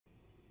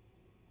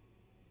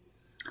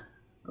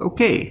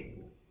Okay,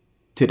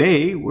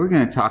 today we're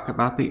going to talk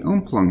about the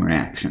Umpolung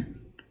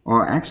reaction.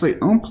 Or actually,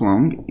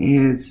 Umpolung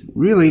is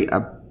really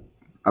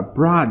a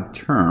broad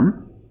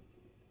term,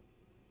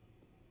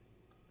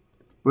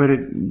 but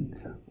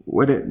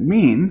what it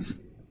means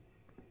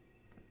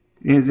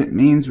is it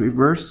means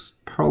reverse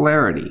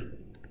polarity.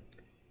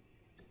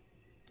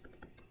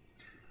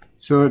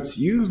 So it's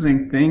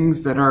using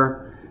things that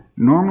are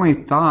normally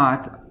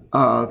thought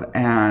of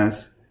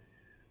as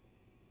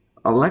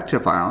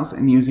electrophiles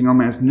and using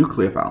them as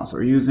nucleophiles,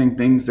 or using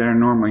things that are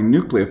normally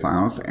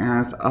nucleophiles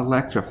as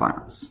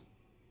electrophiles.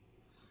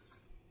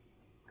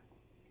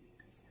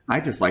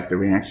 I just like the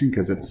reaction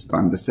because it's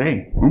fun to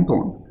say,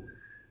 Umpolung.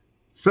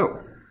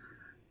 So,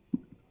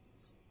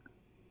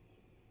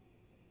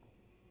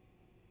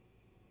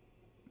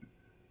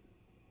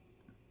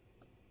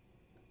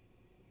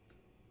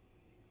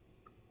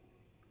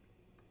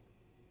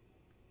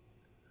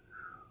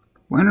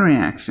 one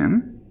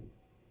reaction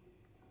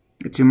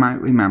that you might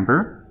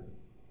remember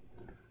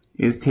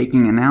is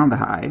taking an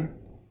aldehyde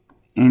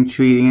and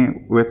treating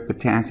it with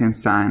potassium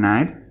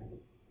cyanide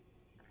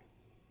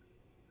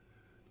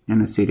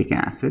and acetic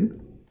acid.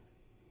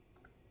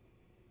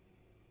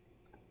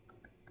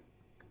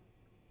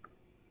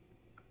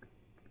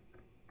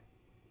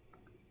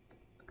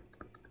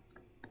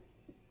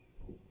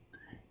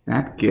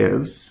 That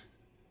gives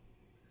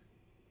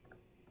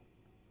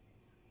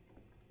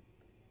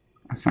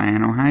a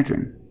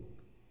cyanohydrin.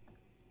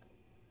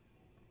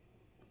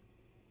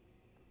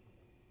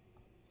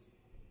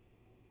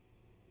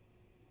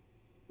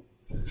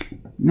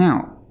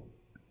 Now,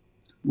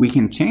 we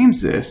can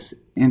change this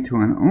into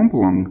an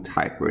Umpolung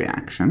type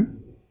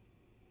reaction,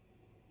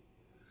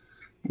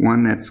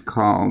 one that's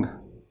called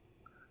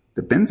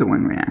the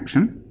benzoin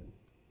reaction,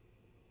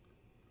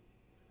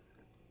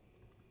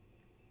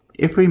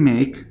 if we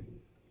make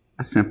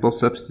a simple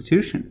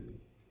substitution.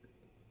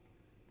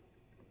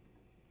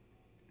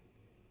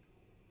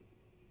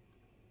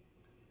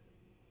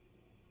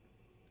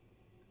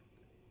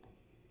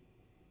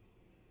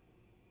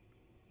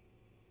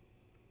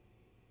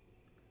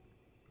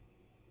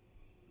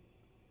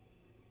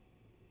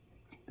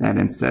 That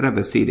instead of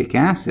acetic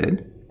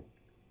acid,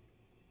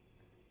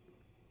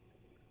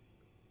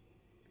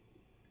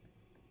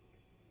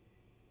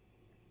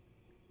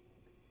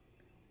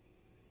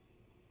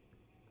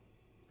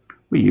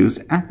 we use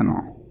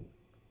ethanol.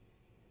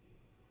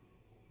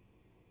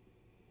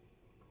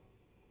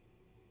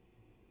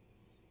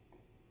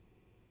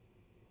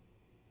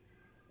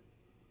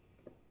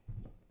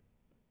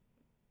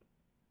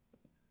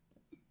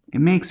 It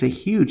makes a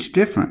huge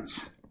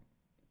difference.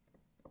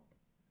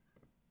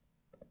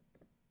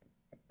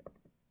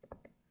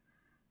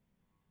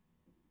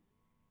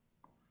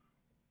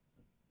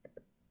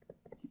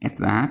 If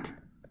that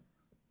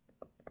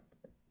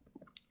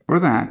or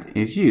that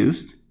is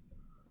used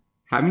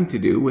having to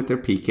do with their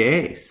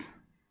pKa's.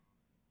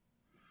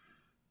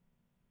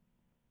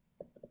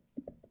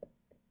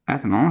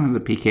 Ethanol has a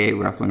pKa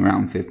roughly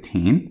around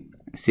 15.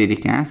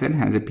 Acetic acid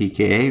has a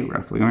pKa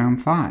roughly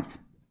around 5.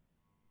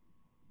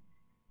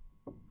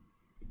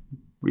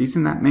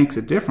 Reason that makes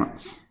a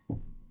difference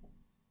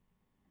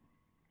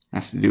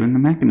has to do in the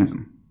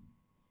mechanism.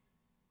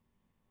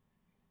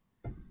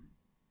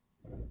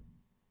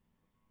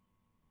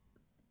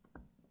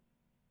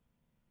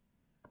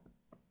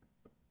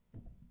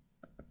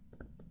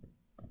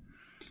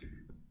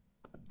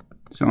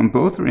 So in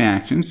both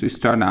reactions, we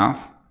start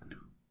off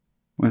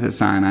with a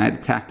cyanide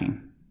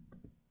attacking.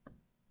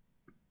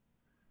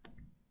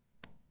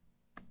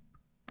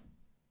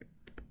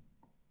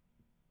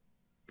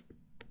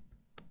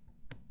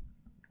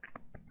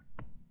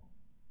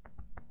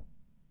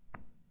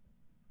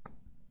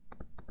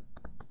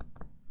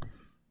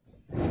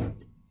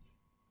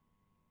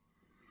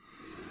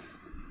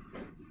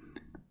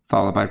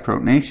 Followed by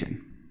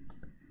protonation.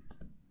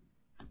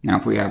 Now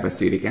if we have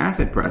acetic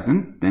acid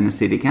present, then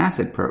acetic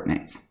acid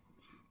protonates.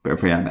 But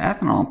if we have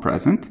ethanol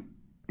present,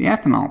 the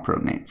ethanol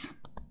protonates.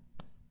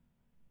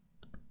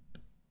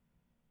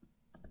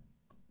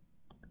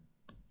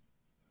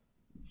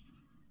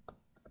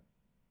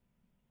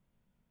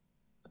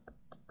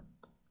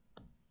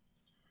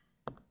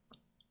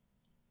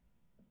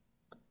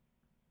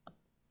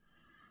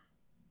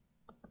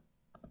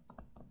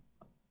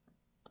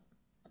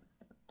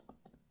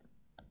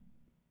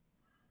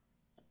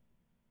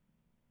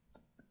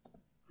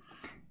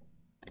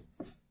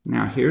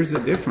 Now here's the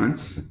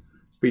difference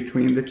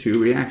between the two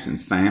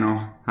reactions,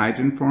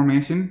 cyanohydrin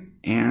formation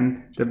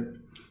and the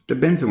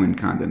benzoin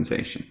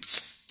condensation.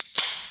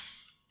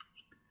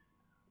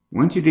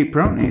 Once you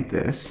deprotonate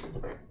this,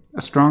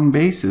 a strong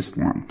base is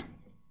formed.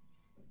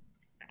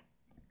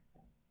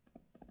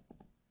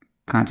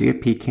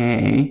 Conjugate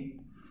pKa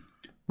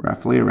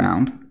roughly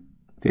around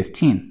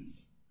 15.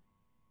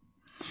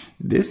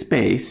 This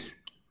base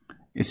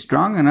is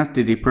strong enough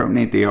to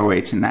deprotonate the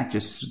OH, and that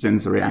just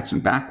sends the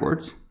reaction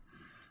backwards.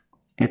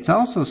 It's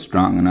also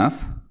strong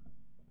enough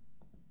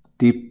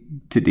to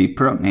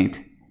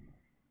deprotonate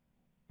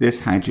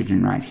this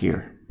hydrogen right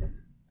here.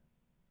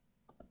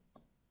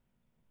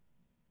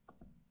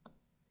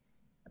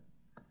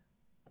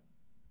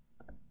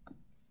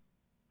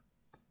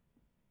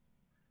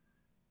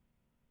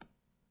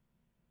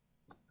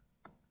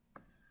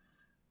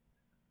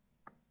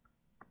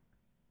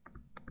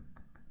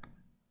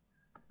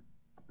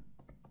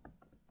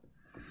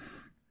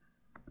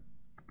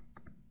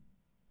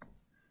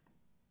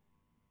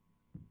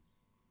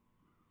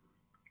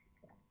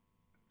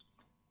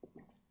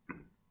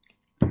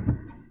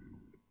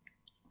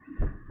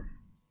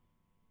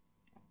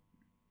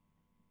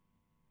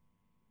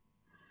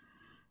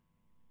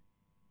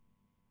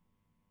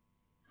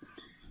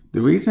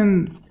 The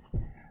reason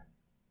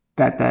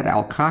that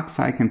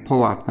alkoxide can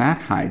pull off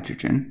that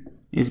hydrogen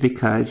is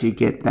because you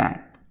get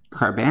that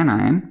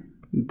carbanion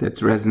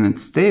that's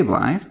resonance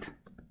stabilized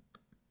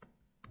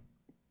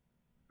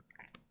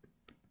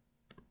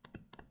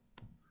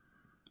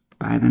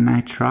by the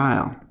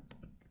nitrile.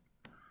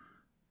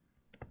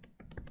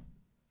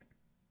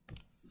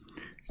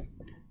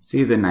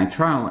 See, the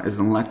nitrile is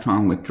an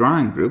electron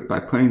withdrawing group. By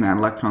putting that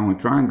electron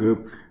withdrawing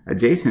group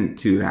adjacent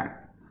to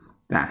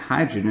that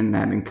hydrogen,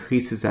 that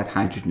increases that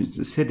hydrogen's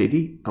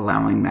acidity,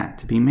 allowing that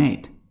to be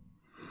made.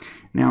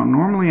 Now,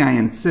 normally I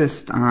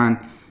insist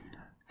on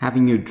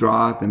having you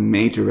draw the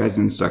major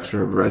resonance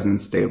structure of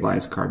resonance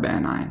stabilized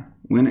carbanion.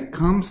 When it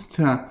comes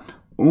to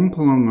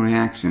Umpolung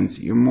reactions,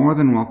 you're more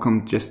than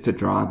welcome just to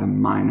draw the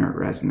minor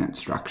resonance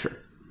structure.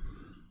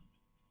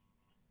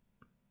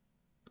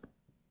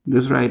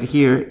 This right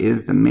here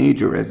is the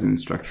major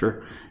resonance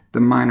structure, the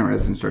minor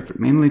resonance structure,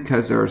 mainly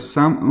because there are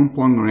some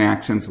Umpolung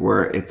reactions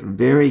where it's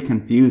very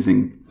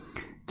confusing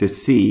to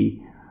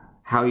see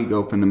how you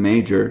go from the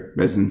major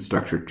resonance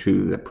structure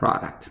to the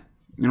product.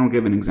 And I'll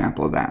give an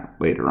example of that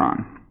later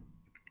on.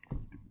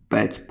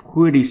 But it's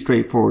pretty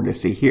straightforward to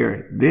see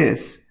here.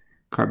 This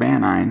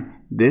carbanion,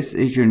 this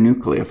is your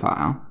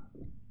nucleophile.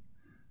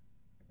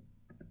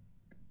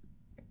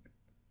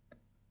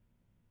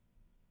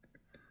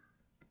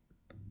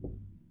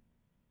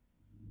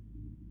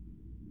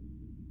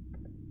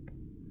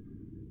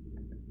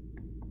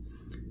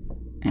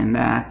 And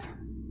that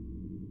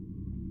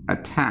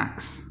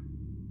attacks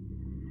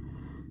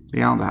the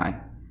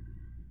aldehyde.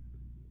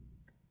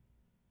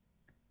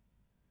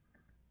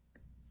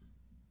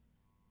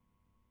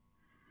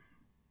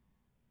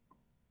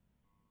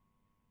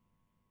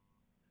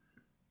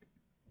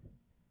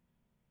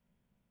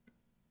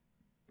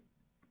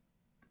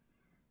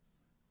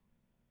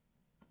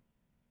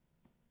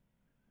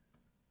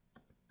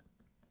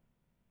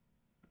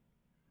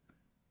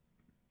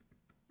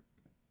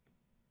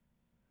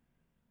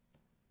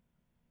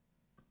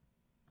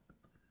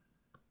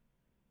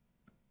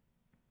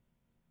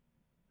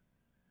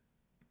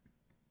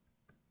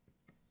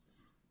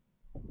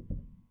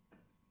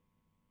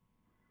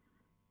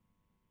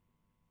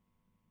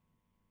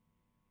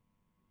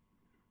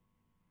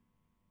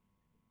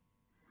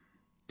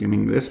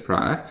 Giving this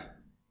product.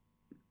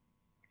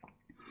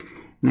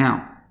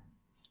 Now,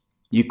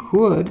 you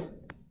could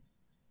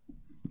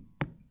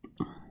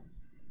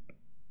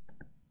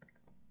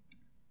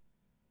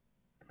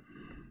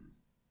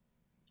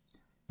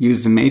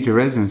use the major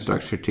resonance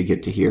structure to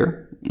get to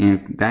here.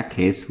 In that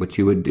case, what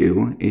you would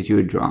do is you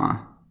would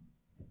draw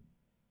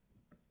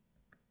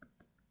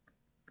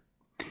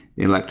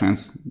the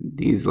electrons.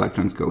 These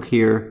electrons go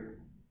here,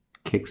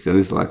 kicks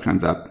those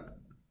electrons up,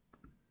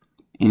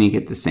 and you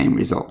get the same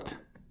result.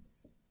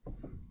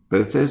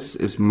 But this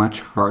is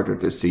much harder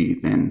to see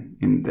than,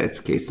 in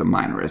this case, the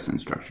minor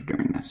resonance structure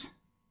doing this.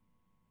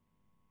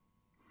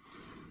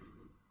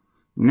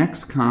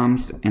 Next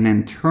comes an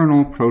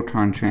internal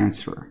proton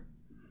transfer.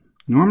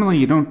 Normally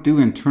you don't do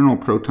internal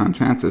proton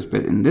transfers,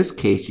 but in this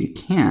case you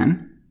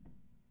can,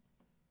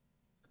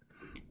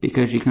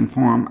 because you can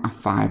form a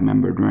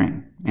 5-membered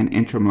ring, an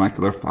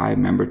intermolecular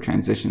 5-membered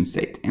transition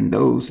state, and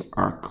those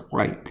are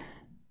quite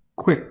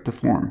quick to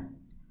form.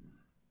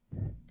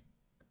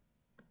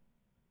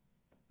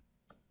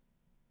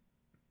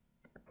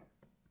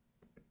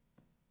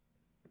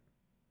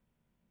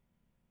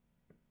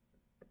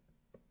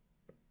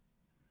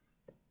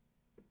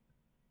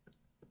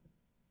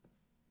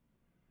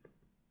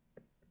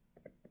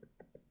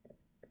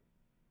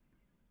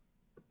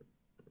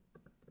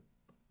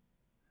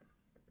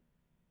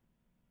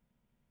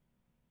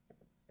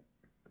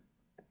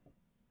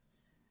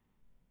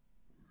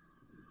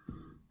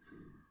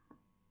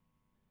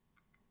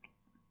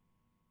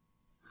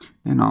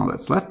 And all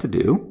that's left to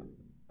do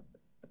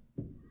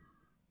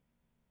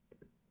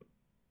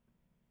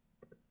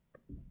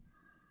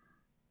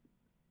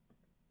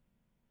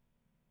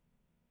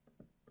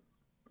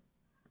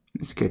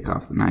is kick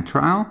off the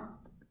nitrile.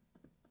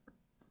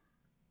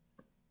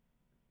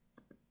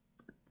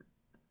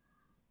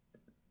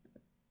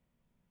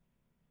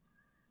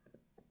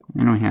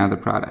 And we have the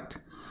product.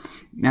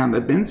 Now the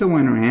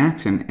benzoin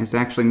reaction is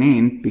actually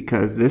named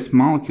because this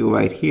molecule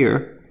right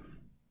here,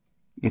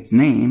 its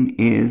name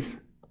is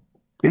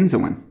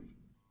benzoin.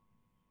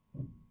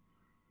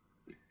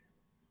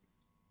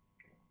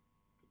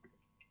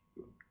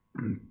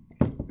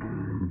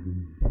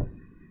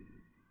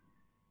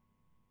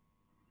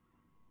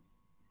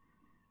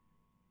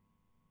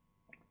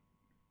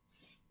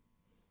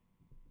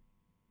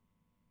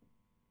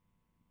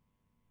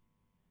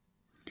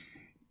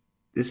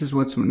 This is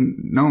what's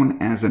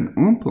known as an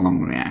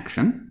Umpolung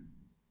reaction.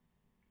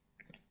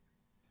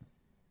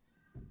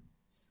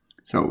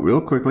 So real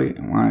quickly,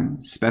 I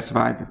want to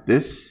specify that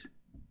this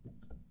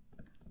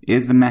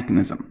is the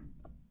mechanism.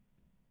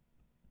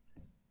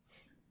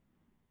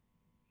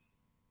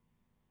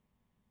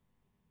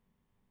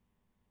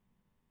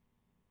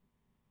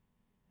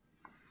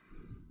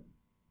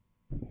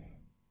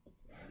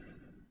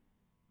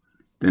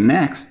 The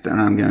next that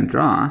I'm going to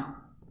draw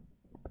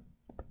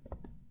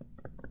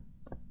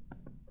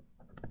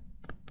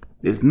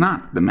is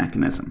not the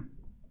mechanism.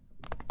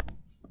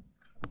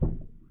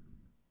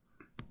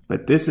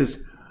 But this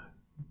is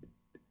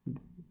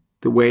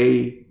the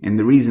way and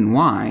the reason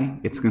why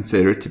it's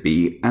considered to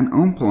be an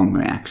Umpolung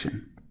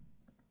reaction.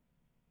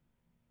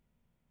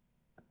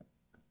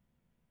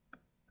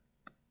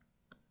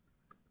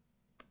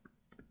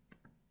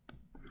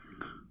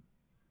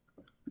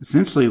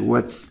 Essentially,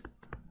 what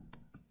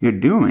you're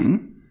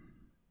doing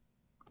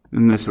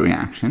in this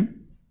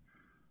reaction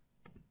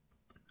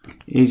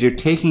is you're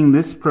taking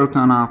this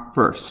proton off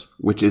first,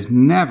 which is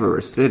never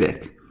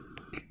acidic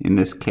in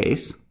this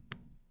case.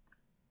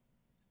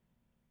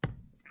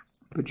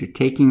 But you're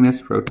taking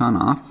this proton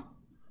off.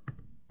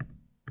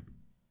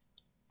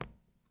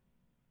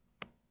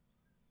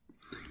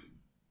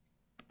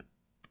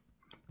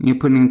 And you're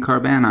putting a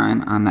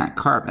carbanion on that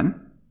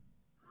carbon.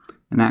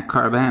 And that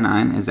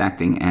carbanion is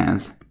acting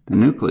as the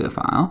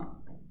nucleophile.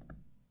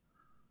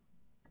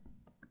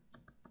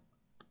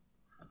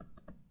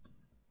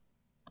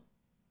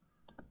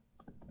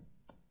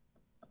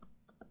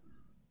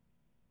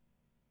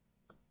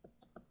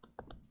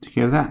 To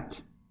give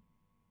that.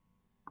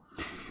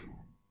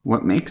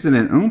 What makes it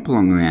an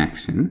Umpolung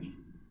reaction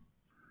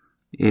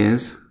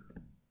is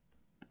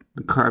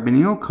the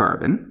carbonyl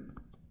carbon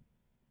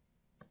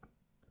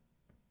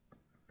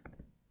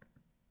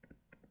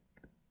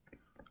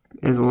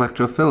is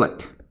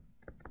electrophilic.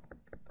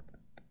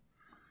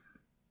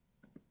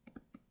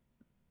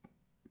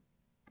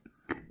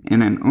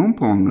 In an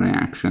Umpolung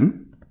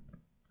reaction,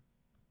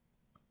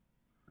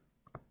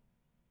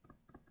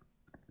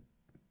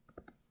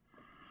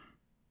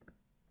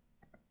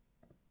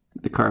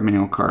 the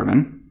carbonyl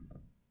carbon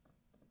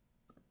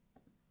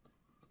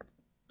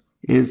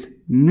is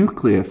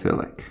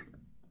nucleophilic.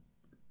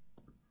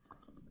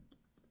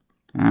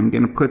 I'm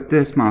going to put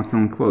this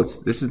molecule in quotes.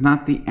 This is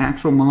not the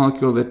actual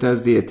molecule that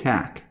does the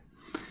attack.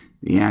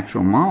 The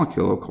actual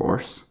molecule, of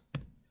course,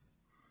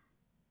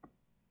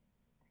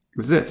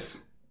 is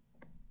this.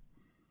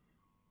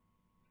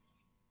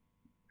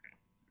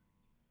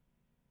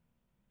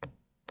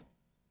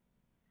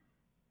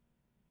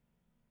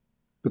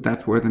 But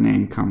that's where the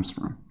name comes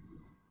from.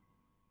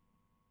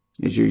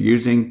 Is you're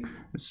using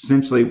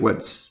essentially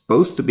what's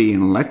supposed to be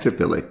an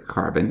electrophilic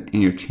carbon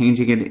and you're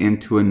changing it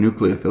into a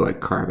nucleophilic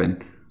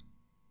carbon,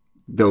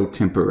 though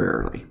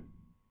temporarily.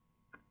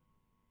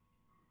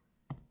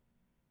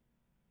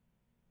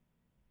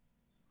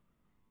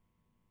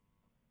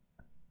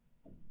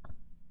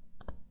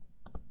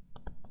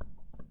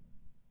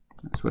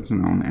 That's what's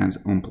known as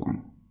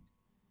Umpolung.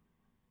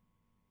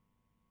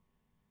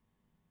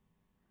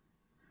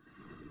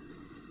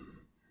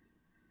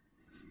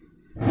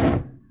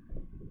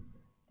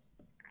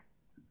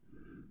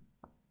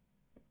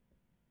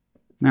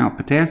 Now,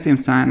 potassium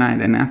cyanide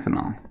and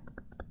ethanol.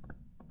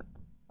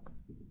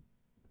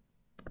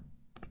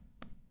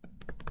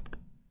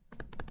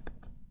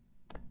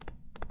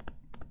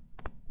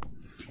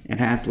 It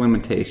has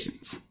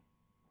limitations.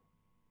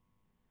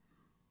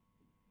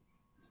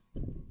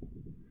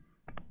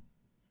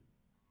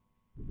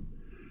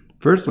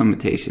 First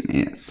limitation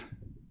is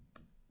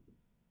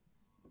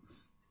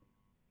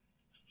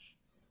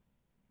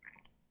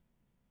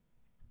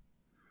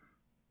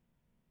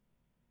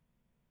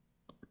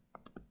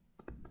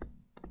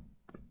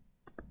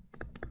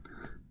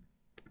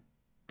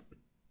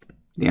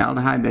the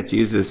aldehyde that's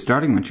used as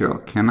starting material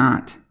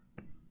cannot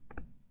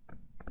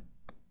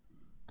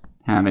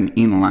have an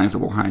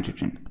enolizable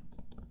hydrogen.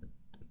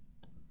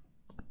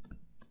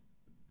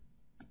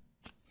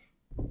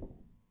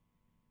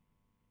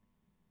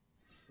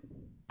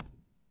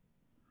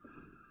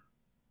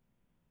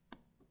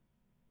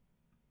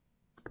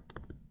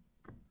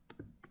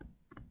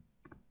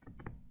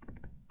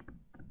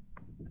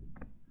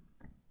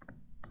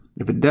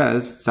 If it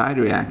does, side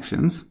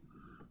reactions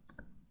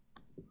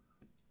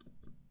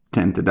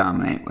tend to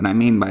dominate. What I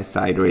mean by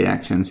side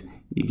reactions,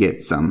 you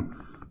get some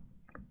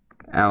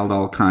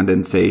aldol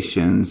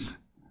condensations.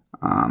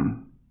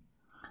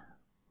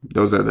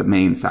 Those are the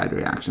main side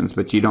reactions,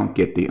 but you don't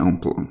get the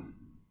Umpolung.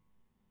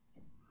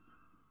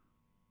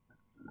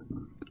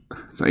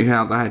 So your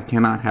aldehyde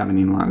cannot have an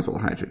enolizable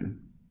hydrogen.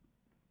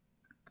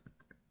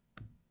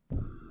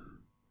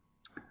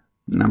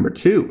 Number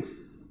 2.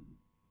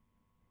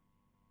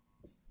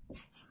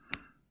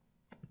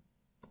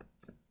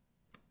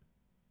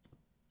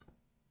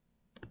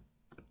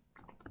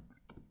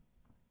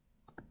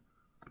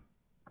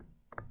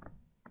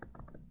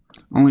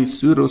 Only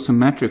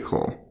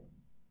pseudosymmetrical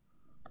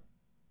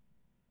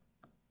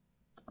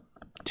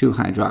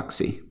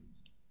 2-hydroxy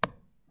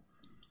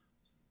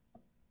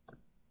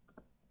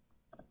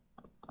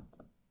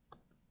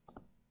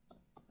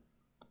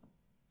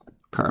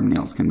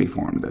carbonyls can be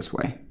formed this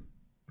way.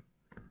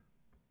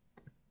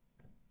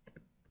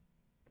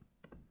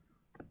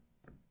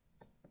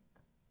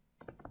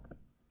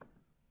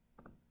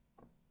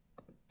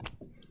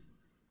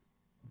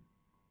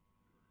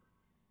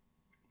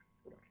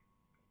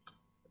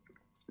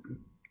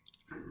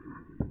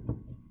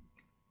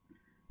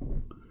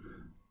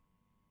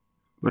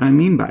 What I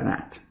mean by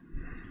that,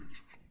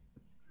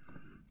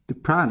 the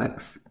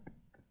products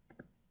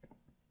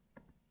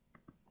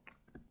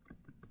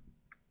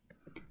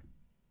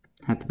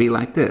have to be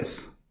like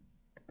this,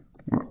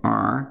 where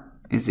R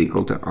is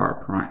equal to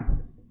R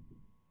prime.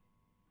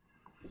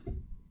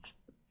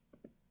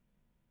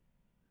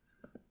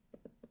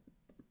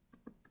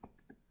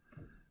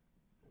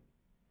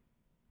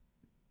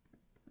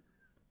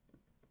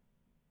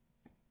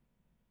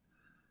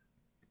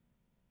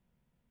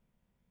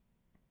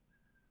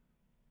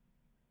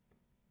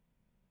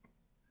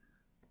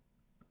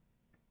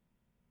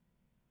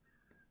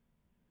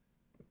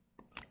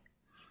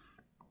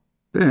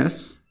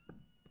 This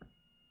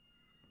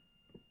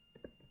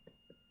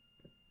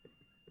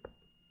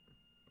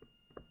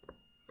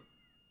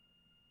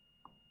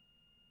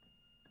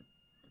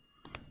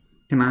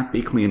cannot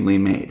be cleanly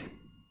made.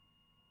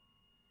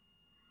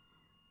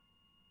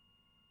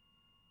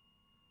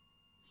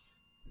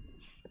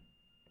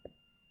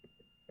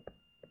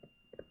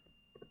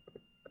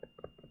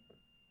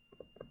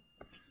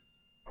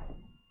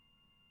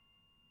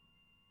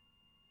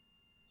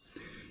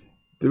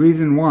 The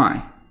reason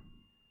why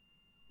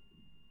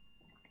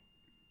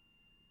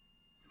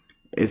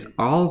is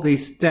all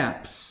these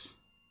steps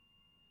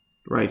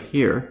right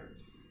here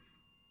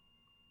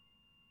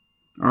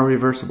are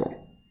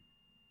reversible.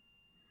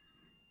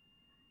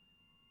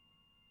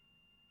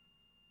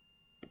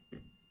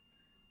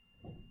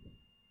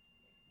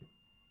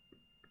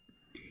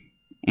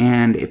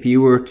 And if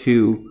you were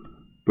to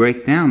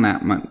break down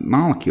that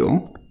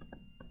molecule,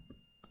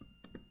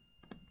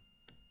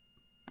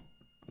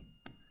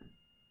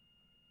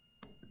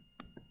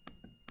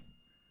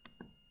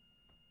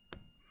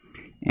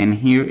 and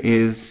here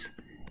is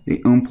the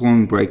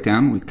Umpolung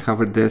breakdown. We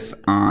covered this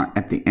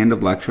at the end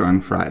of lecture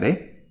on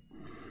Friday.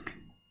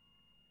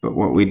 But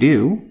what we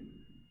do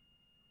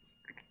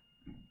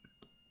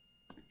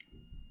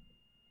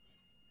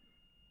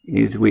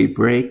is we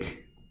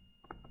break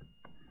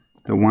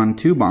the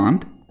 1,2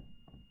 bond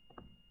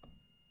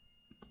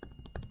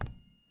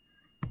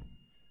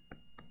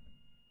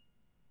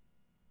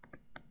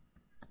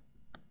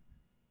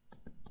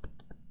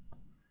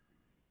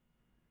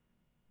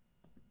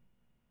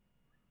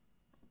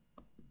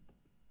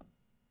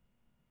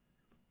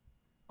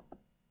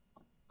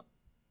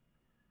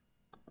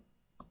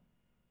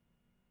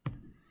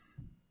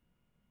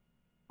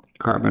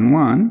carbon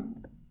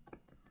 1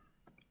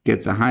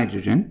 gets a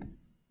hydrogen.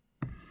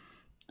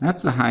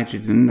 That's the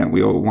hydrogen that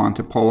we'll want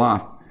to pull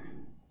off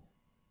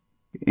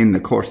in the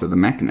course of the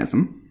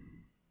mechanism.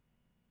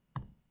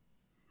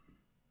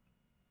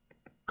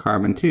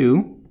 Carbon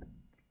 2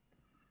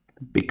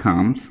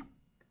 becomes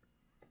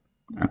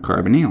a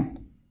carbonyl.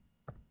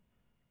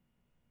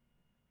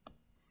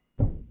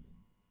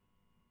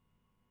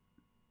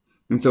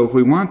 And so if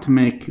we want to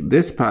make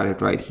this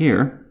product right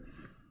here,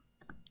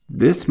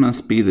 this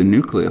must be the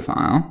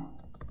nucleophile,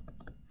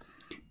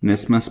 and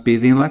this must be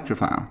the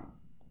electrophile.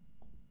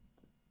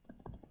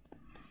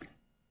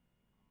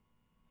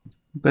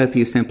 But if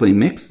you simply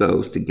mix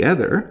those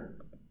together,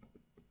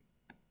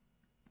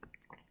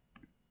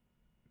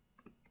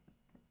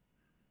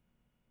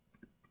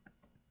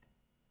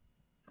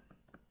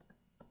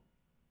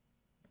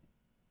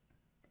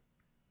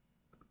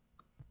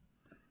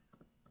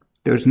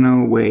 there's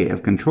no way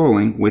of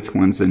controlling which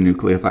one's the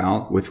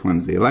nucleophile, which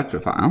one's the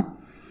electrophile.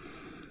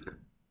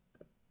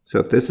 So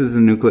if this is the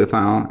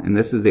nucleophile and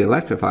this is the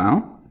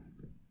electrophile,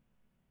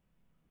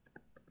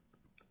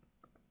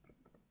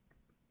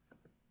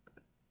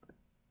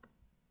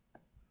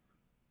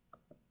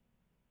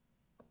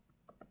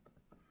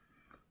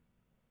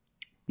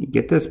 you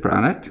get this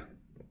product.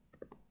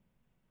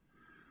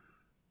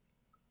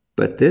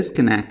 But this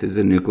can act as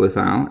a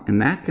nucleophile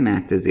and that can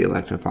act as the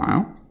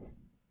electrophile.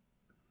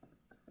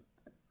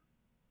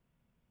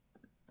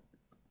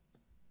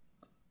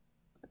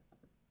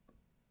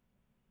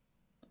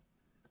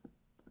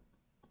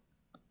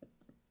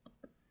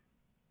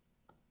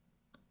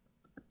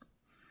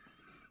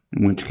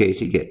 In which case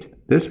you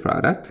get this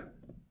product.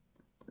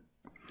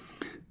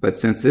 But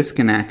since this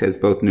can act as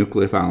both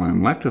nucleophile and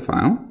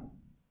electrophile,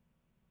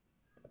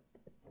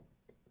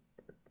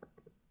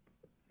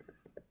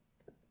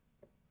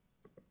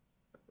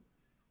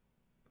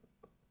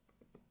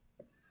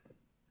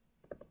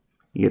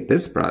 you get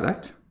this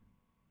product.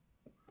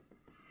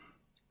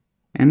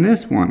 And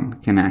this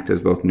one can act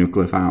as both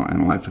nucleophile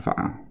and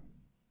electrophile.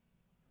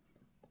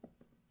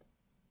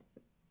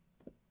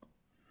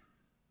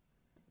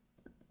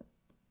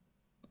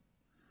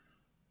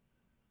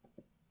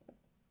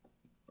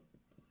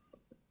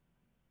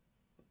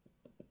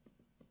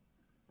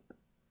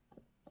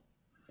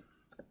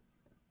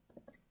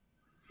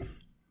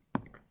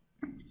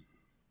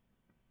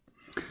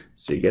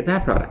 So you get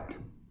that product.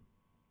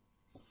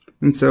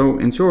 And so,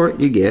 in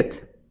short, you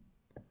get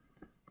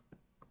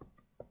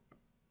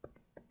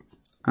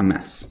a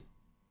mess.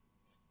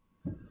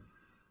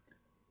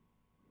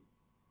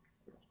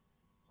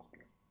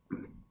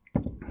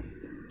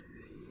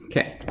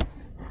 Okay.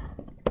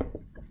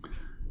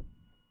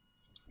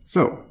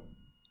 So,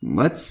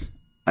 let's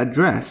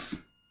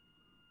address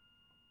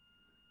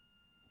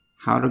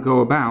how to go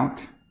about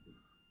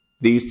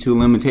these two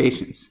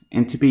limitations.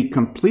 And to be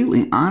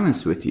completely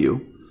honest with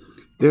you,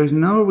 There's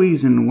no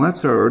reason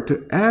whatsoever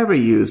to ever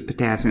use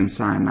potassium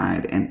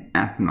cyanide and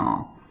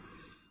ethanol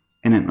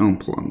in an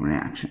Umpolung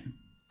reaction.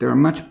 There are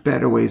much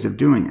better ways of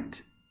doing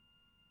it.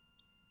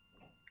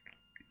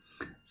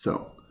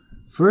 So,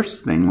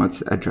 first thing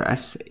let's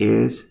address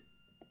is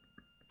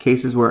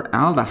cases where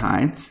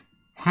aldehydes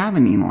have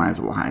an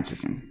enolizable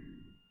hydrogen.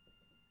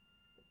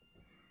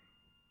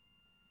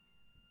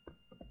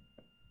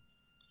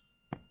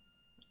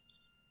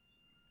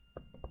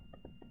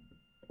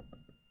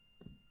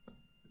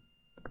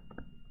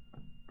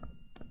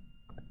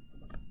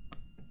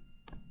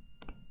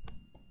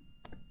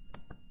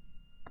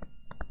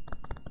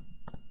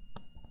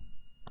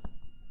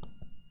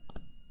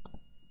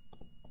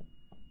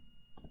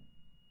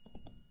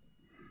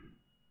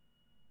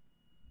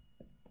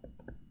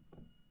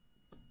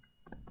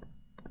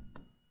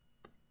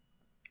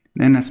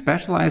 Then a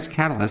specialized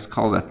catalyst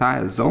called a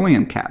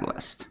thiazolium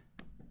catalyst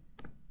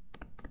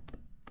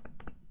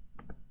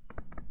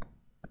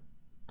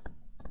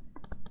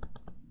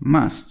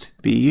must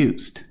be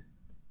used.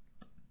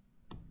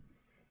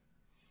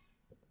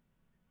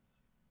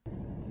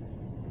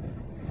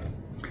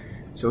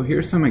 So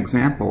here's some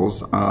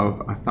examples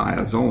of a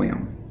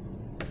thiazolium.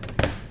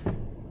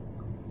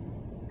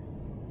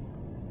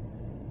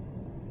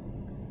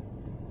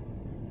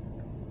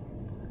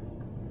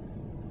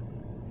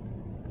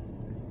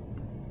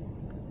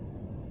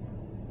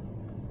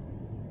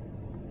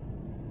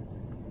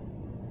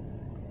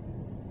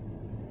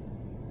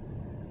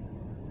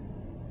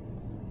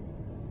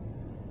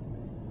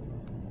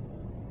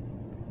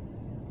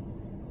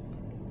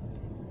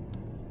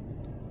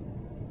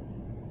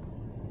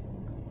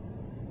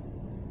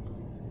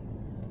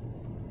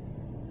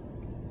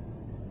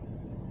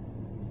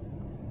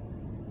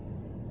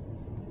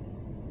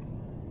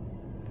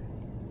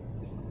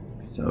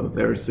 So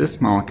there's this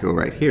molecule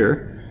right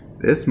here.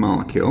 This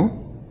molecule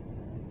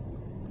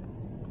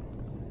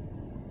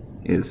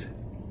is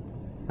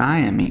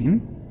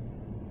thiamine.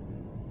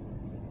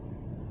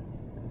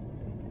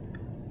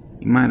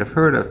 You might have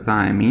heard of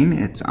thiamine.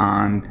 It's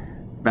on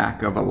the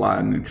back of a lot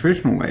of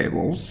nutritional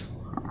labels.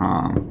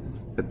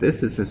 But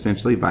this is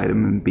essentially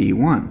vitamin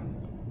B1.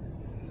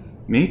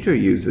 Nature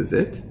uses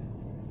it.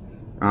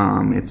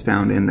 It's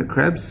found in the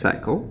Krebs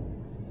cycle.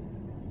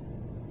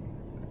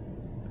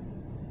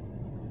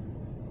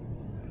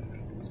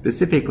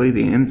 Specifically,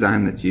 the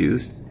enzyme it's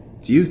used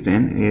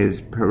in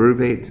is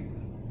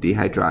pyruvate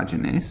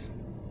dehydrogenase.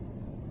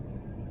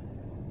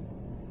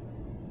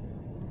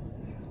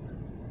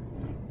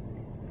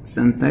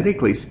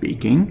 Synthetically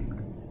speaking,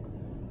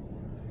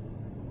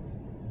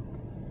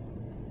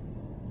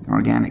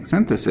 organic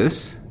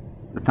synthesis,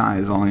 the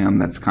thiazolium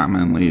that's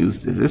commonly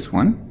used is this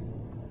one.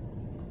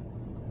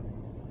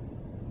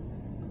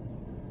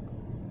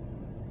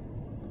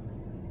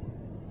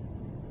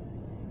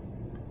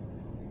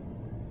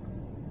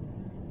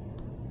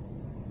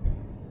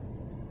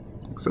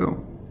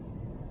 So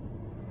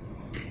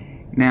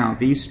now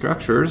these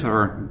structures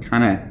are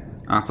kind of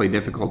awfully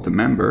difficult to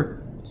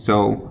remember.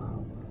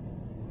 So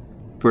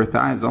for a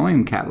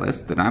thiazolium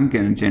catalyst that I'm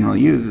going to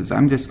generally use is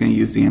I'm just going to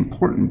use the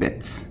important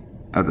bits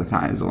of the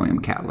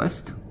thiazolium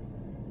catalyst.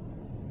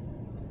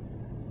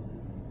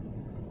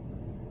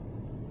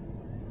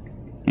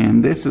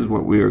 And this is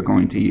what we are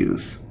going to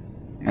use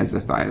as a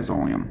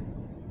thiazolium.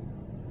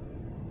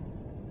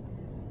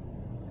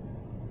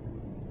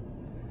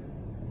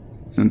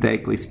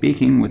 Synthetically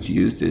speaking, what's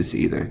used is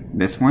either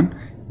this one,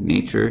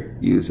 nature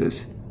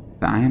uses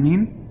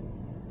thiamine,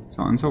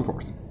 so on and so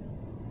forth.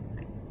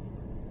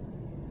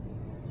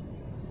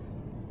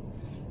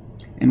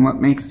 And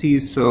what makes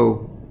these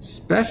so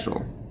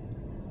special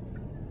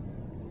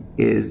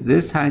is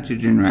this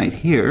hydrogen right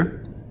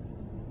here.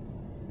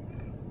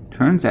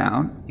 Turns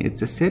out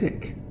it's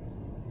acidic.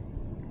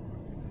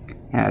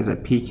 Has a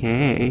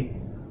pKa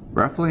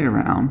roughly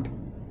around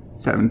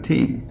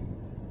 17.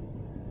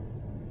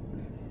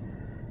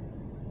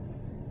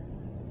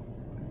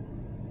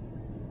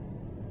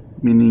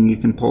 Meaning you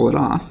can pull it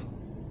off.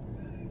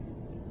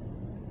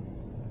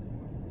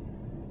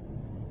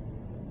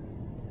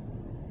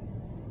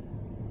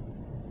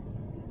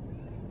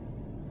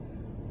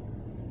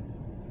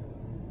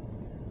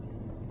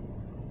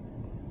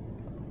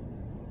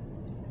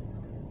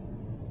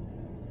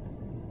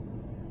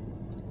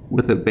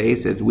 With a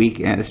base as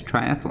weak as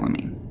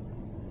triethylamine.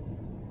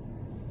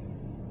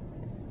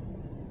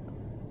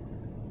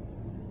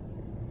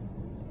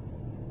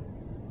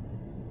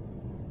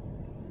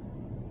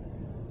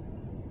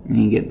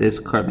 And you get this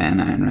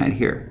carbanion right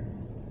here.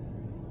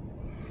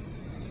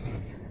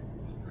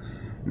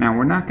 Now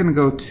we're not going to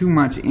go too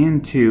much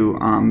into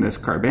this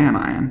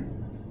carbanion,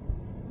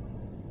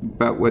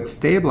 but what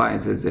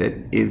stabilizes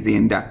it is the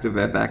inductive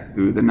effect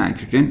through the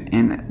nitrogen,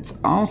 and it's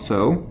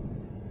also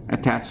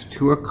attached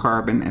to a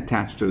carbon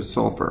attached to a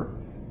sulfur.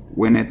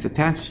 When it's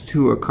attached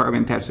to a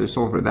carbon attached to a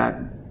sulfur, that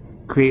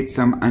creates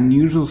some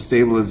unusual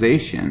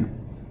stabilization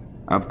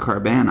of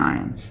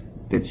carbanions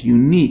that's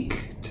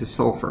unique to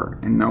sulfur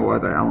and no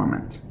other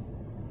element.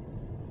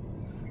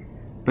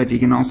 But you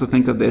can also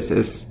think of this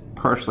as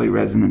partially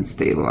resonance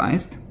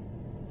stabilized.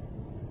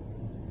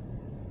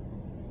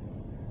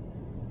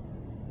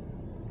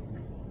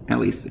 At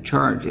least the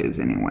charge is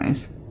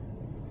anyways.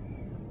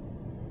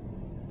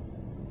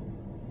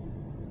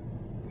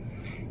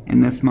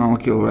 And this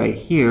molecule right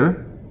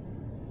here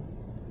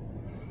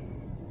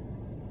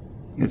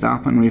is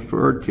often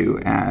referred to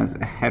as a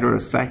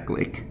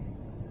heterocyclic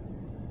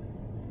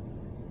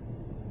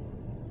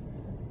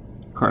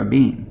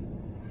carbene.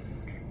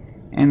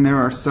 And there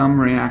are some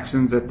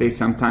reactions that they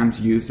sometimes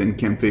use in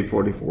Chem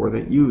 344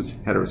 that use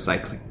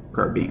heterocyclic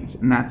carbenes.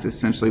 And that's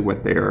essentially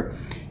what they're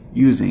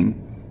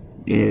using,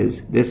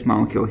 is this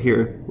molecule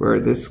here, where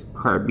this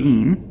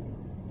carbene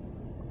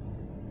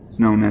is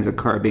known as a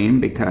carbene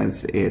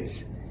because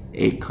it's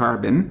a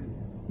carbon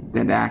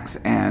that acts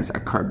as a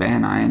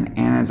carbanion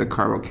and as a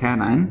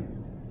carbocation.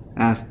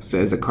 Acts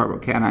as a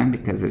carbocation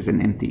because there's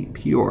an empty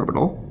p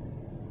orbital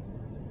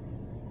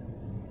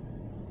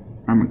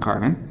on the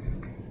carbon.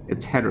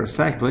 It's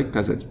heterocyclic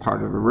because it's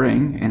part of a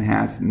ring and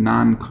has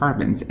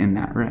non-carbons in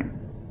that ring.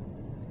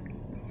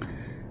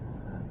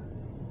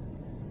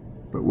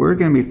 But we're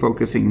going to be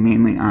focusing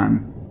mainly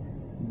on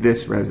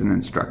this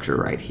resonance structure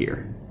right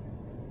here.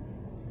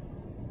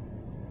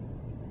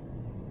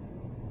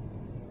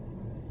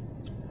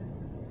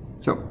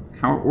 So,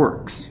 how it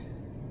works.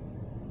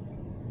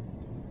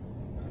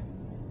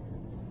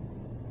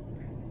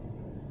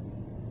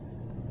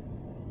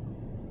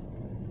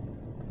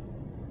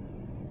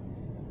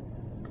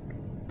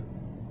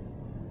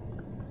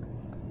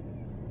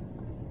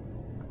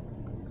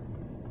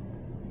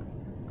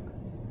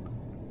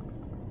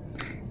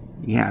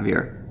 You have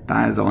your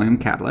diazoleum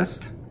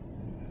catalyst,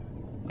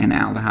 an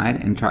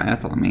aldehyde and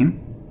triethylamine.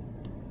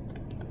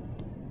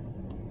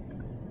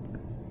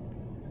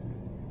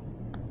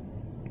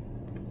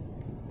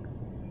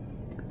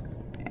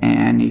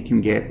 And you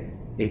can get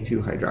a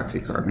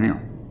 2-hydroxycarbonyl.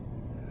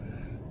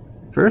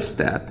 First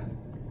step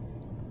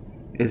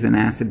is an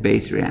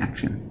acid-base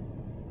reaction.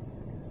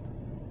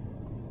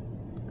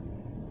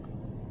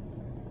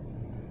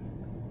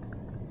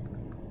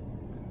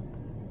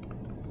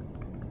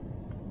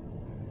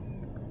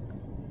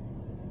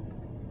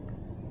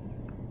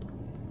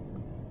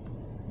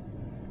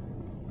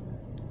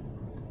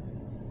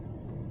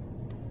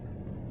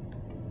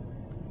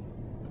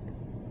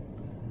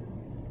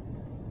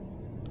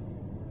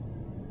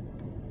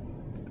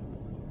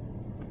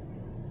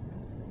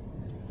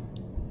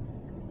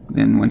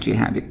 Then once you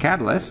have your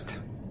catalyst,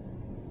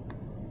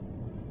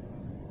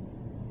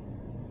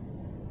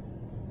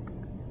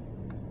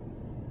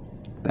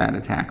 that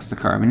attacks the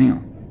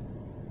carbonyl.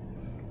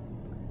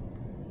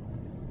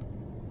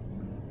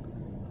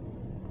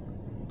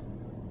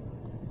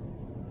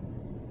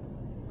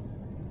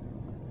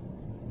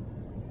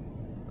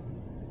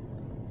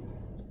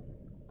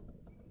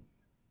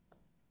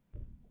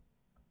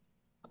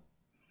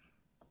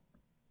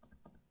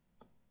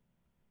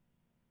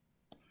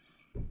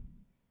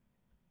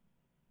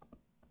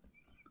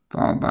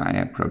 Followed by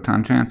a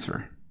proton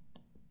transfer.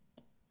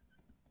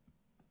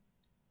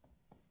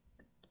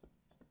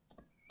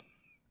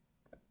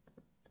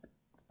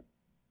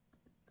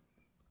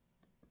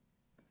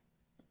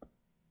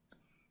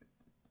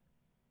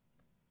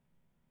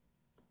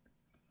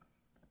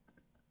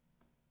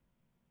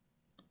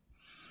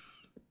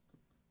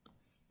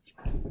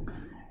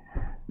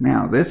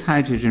 Now this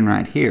hydrogen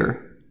right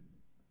here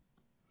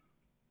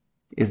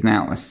is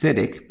now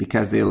acidic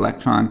because the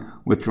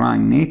electron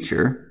withdrawing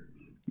nature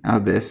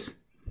of this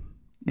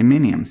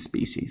iminium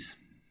species.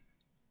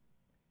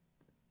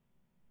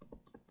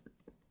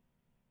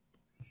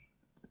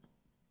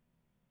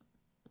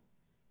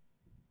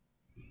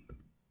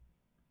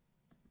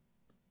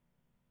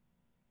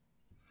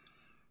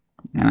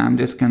 And I'm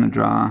just going to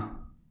draw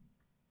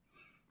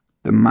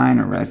the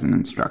minor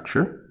resonance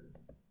structure.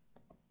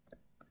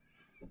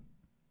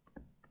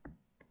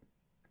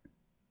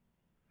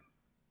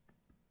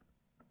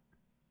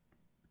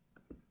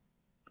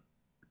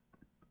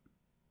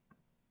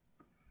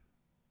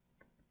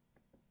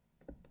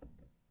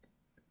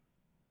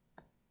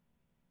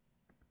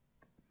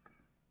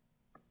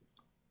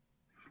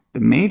 The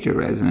major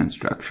resonance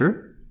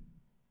structure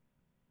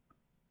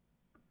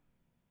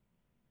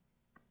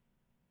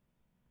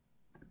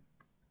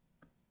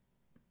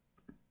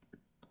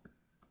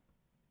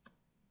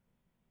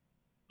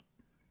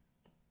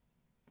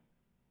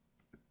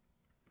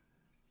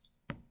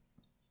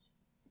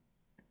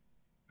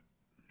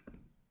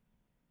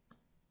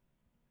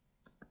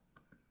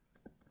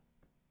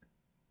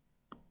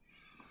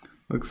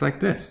looks like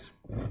this.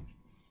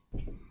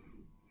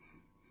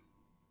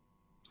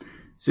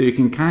 So you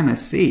can kind of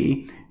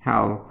see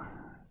how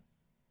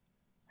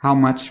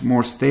much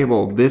more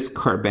stable this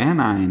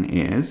carbanion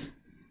is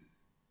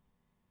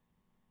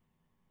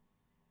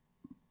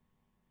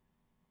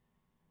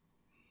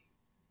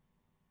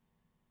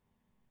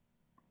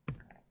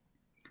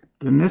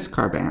than this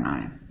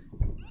carbanion.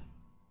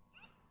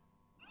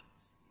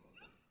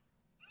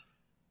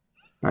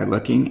 By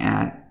looking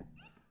at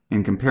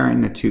and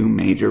comparing the two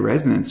major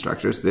resonance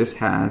structures, this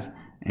has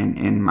an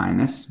N-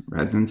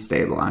 resonance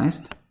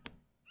stabilized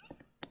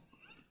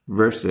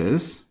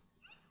versus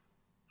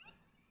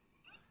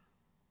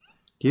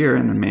here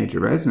in the major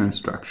resonance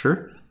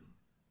structure,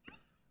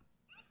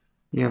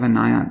 you have a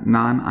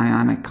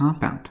non-ionic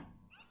compound.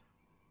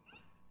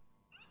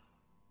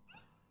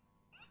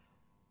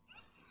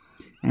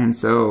 And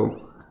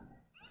so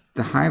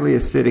the highly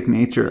acidic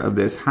nature of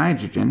this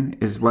hydrogen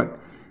is what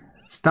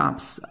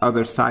stops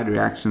other side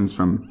reactions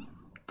from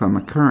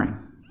occurring.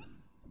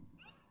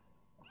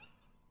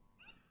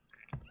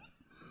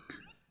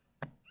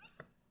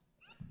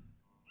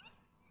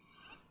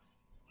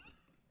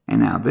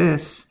 And now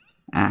this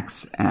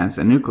acts as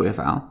a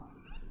nucleophile,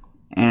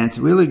 and it's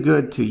really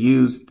good to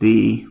use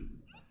the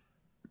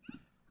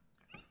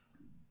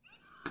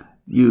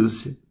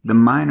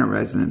minor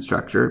resonance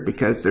structure,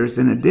 because there's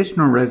an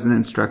additional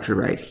resonance structure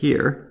right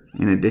here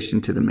in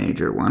addition to the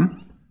major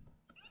one.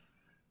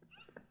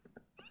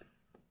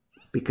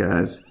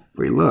 Because if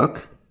we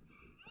look,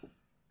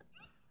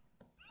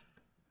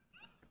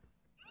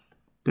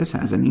 this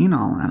has an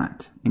enol in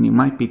it, and you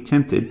might be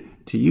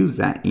tempted to use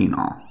that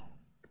enol.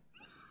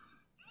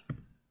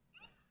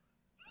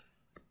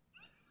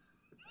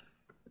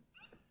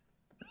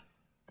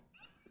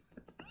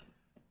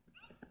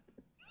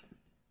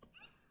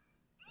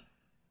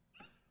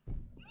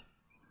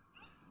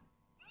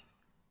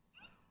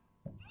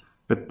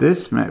 But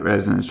this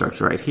resonance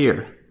structure right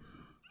here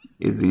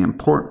is the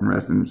important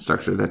resonance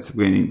structure that's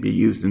going to be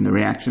used in the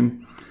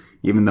reaction,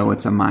 even though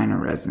it's a minor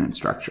resonance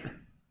structure.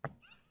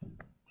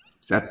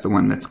 So that's the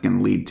one that's going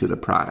to lead to the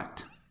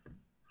product.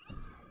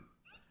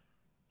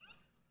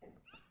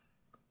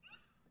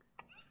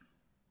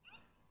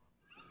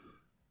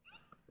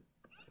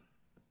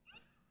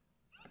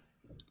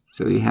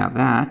 So you have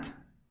that.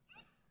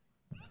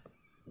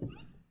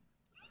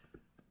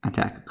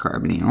 Attack a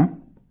carbonyl.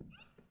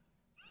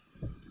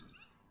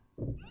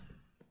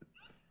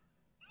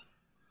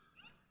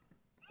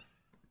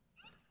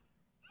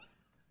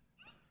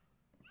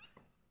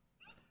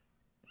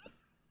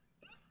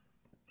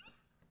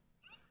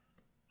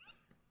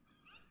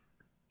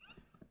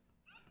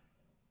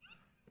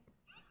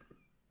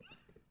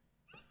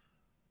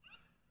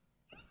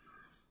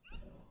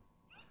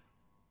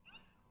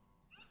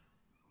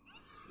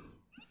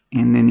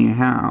 And then you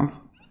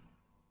have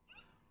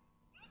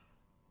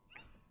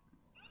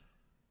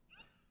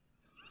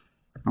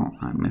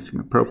I'm missing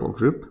a propyl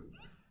group.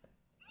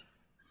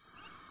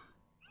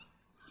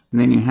 And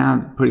then you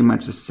have pretty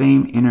much the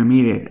same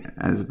intermediate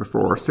as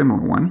before,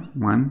 similar one.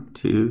 1,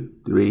 2,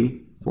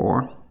 3,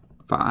 4,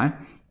 5.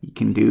 You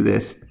can do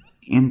this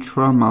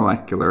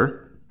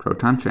intramolecular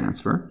proton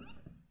transfer.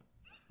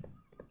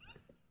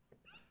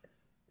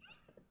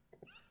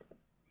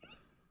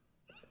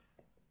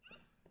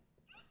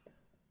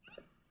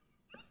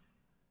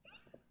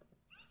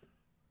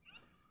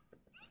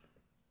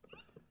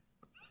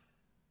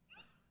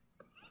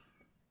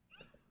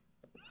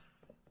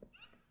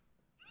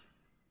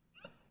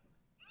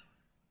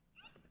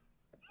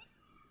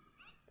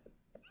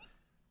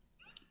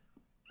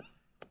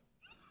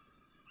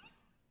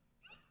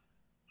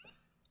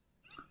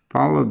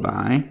 Followed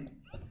by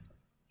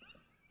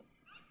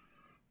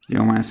the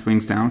O-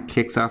 swings down,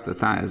 kicks off the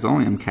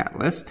thiazolium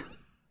catalyst,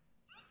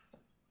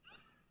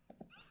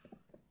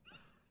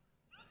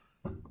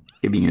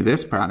 giving you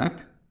this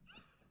product.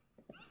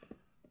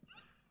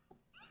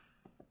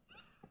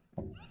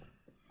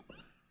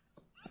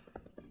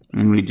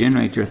 And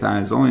regenerate your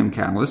thiazolium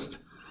catalyst,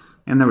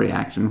 and the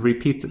reaction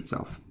repeats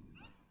itself.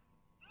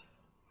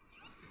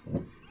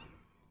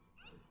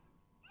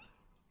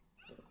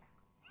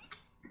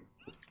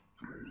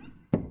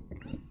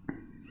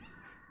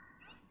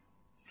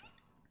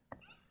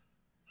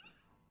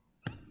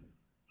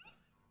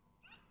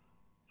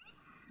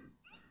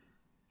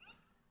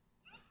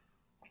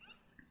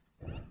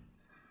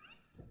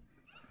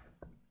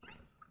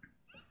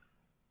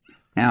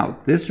 Now,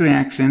 this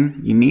reaction,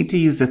 you need to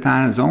use the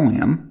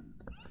thiazolium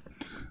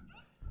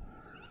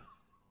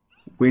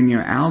when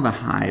your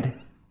aldehyde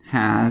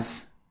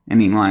has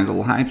an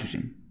enolizable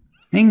hydrogen.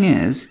 Thing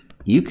is,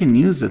 you can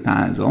use the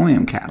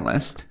thiazolium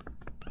catalyst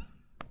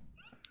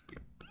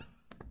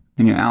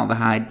when your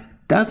aldehyde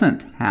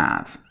doesn't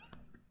have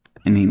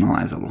an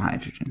enolizable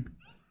hydrogen.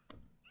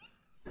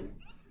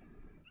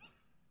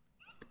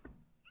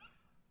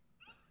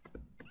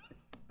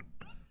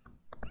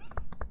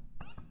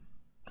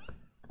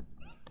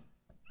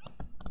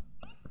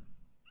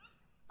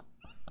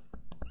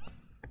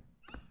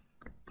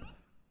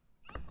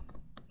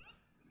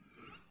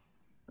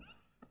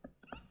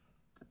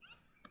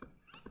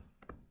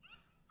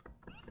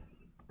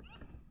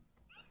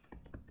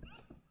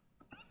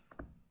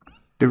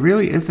 There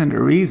really isn't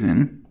a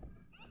reason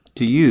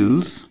to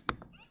use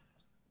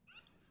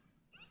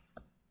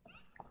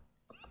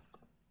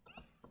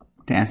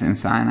potassium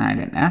cyanide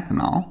and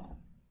ethanol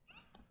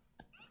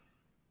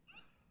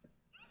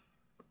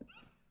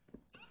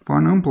for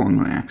an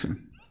Umpolung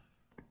reaction.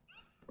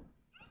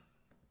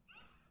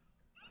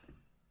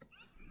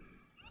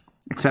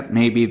 Except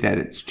maybe that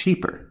it's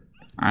cheaper.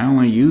 I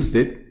only used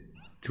it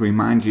to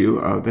remind you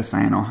of the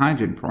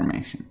cyanohydrin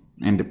formation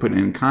and to put it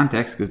in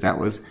context, because that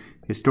was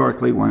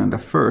historically one of the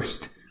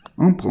first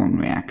Umpolung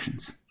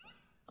reactions.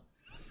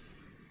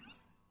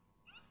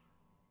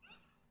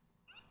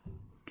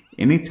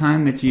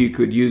 Anytime that you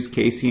could use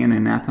casein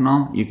in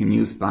ethanol, you can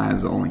use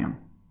thiazolium.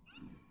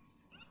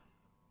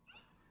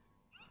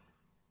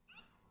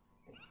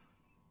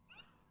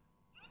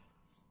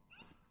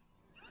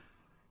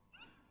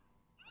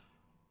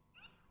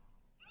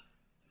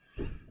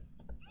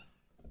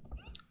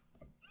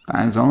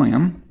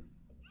 Thiazolium,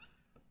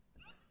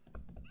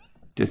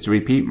 just to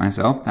repeat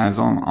myself,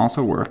 thiazolium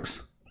also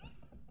works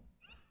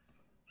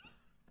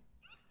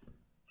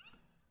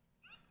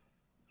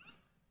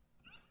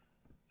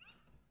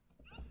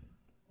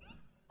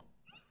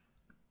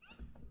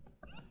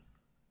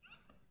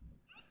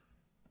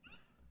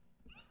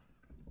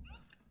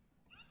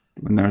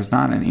when there's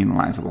not an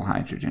enolizable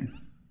hydrogen.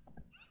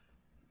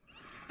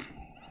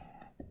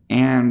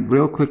 And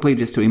real quickly,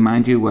 just to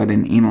remind you what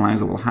an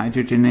enolizable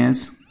hydrogen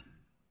is.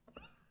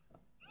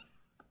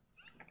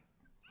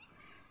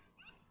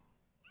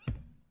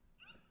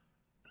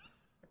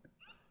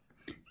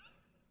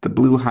 The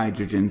blue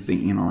hydrogen's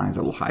the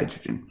enolizable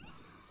hydrogen.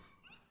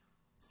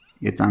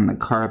 It's on the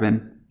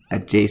carbon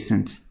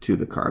adjacent to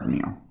the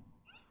carbonyl.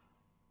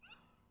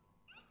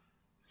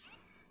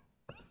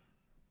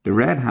 The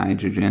red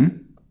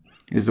hydrogen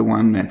is the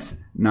one that's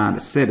not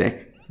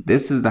acidic.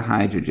 This is the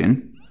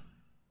hydrogen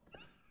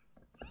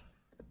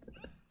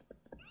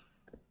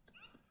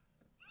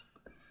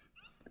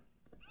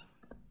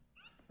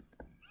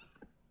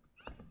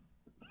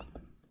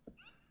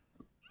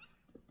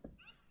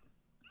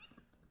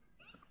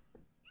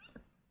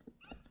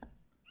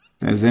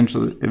that is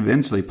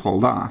eventually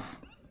pulled off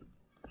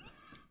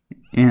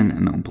in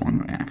an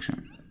Umpolung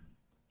reaction.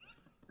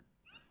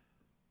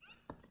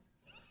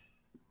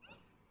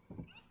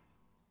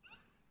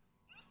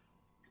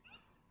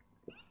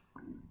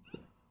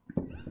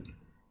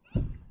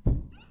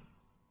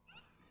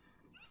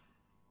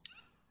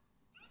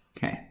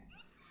 Okay,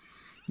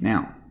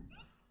 now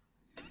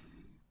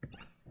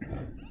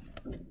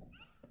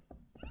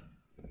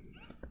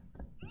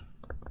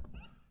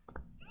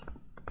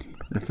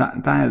the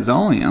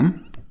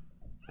thiazolium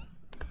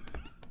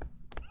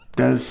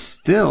does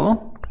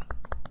still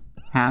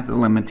have the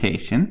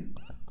limitation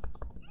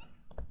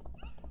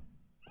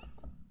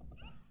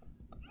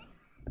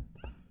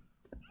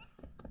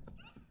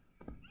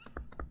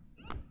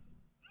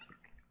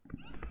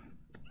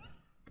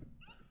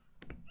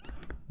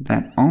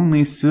that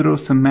only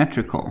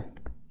pseudosymmetrical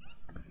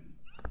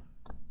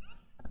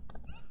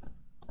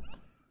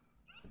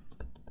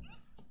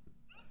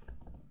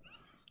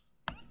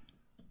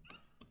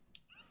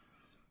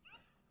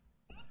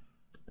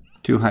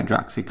two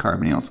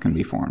hydroxycarbonyls can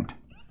be formed.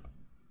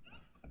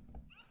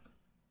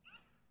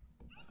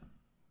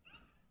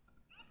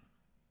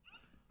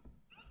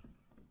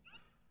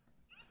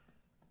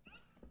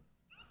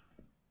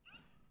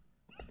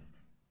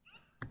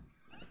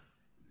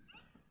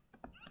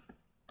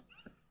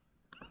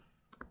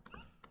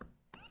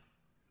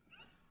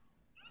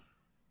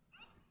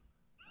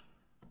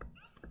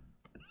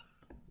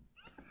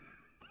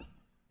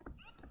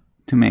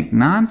 To make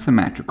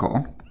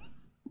non-symmetrical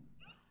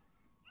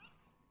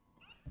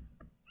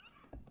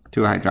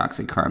two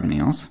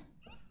hydroxycarbonyls,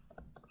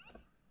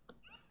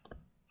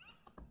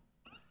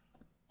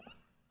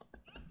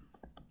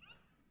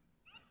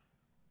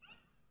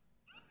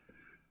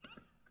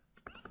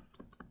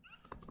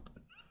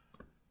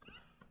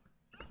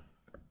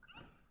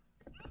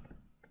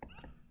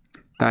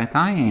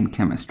 dithiane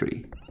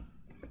chemistry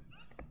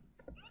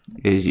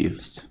is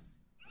used.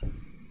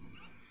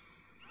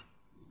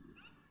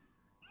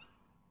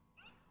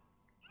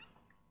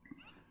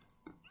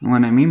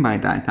 What I mean by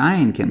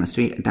dithiane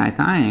chemistry,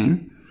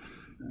 dithiane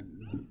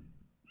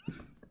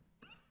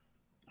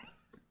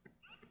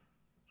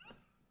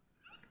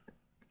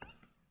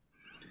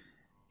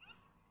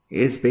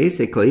is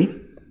basically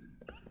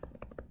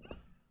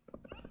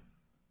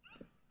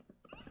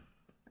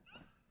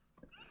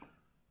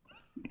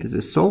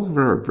a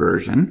sulfur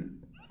version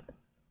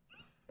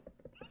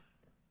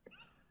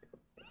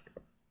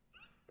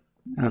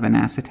of an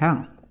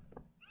acetal.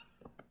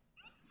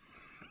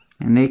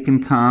 And they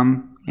can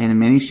come in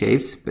many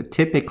shapes, but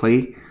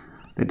typically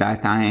the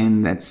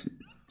dithiane that's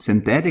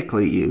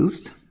synthetically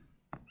used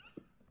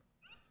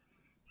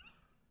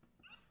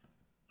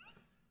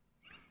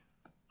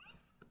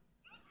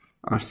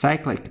are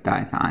cyclic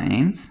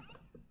dithiones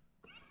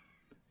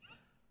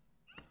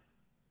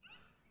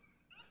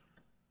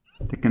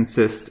that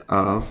consist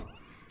of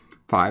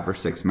 5 or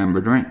 6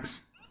 membered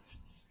rings.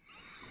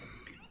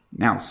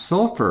 Now,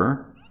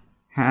 sulfur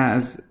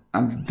has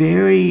a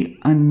very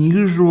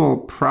unusual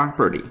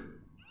property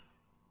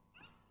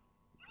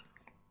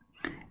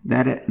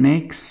that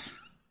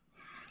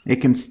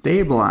it can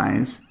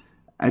stabilize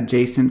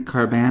adjacent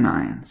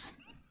carbanions.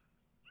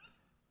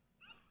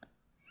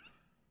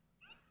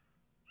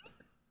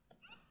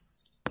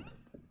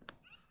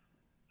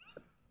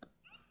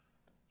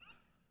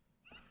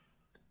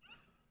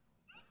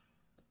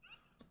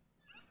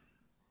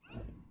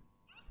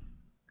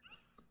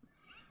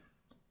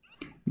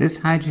 This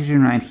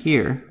hydrogen right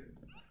here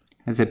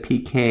has a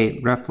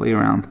pK roughly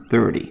around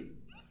 30.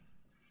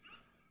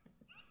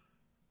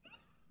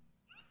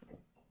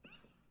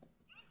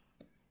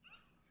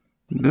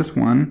 This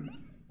one,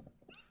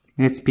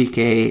 its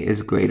pK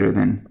is greater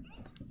than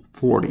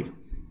 40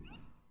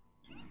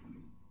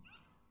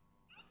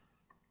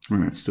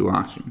 when it's to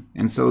oxygen.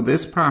 And so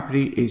this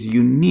property is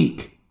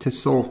unique to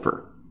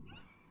sulfur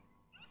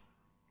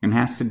and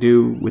has to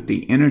do with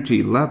the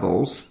energy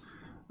levels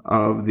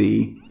of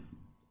the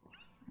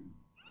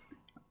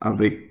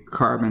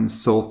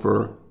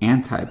carbon-sulfur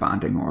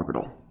antibonding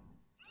orbital.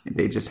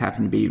 They just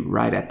happen to be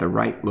right at the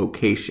right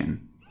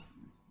location.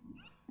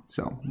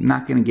 So I'm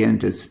not going to get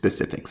into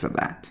specifics of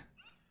that.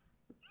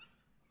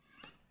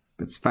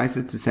 But suffice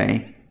it to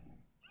say,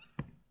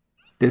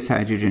 this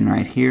hydrogen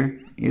right here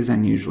is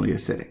unusually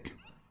acidic.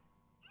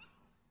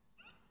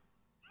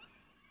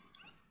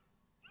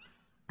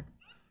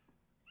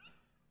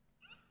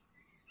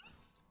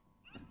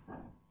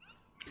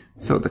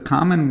 So the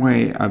common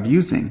way of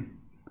using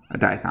a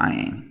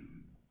dithiene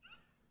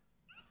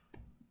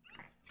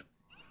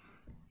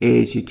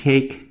is you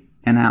take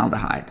an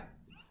aldehyde.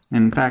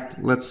 And in fact,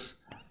 let's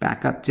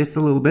back up just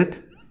a little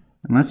bit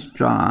and let's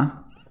draw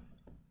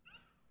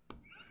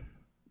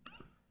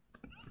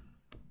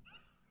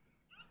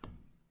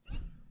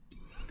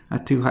a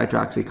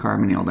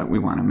 2-hydroxycarbonyl that we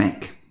want to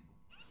make.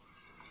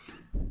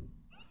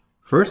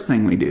 First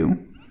thing we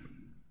do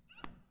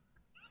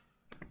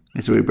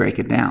is we break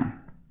it down.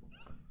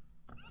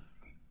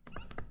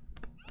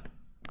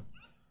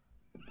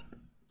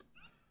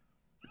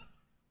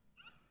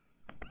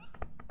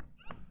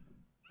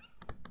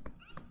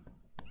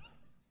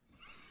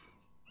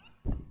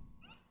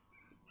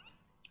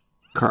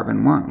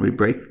 Carbon 1, we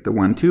break the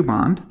 1,2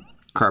 bond.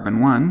 Carbon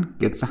 1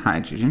 gets a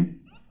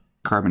hydrogen.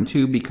 Carbon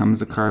 2 becomes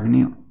a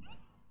carbonyl.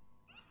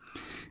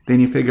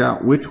 Then you figure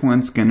out which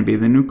one's going to be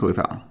the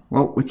nucleophile.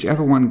 Well,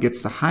 whichever one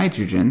gets the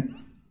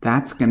hydrogen,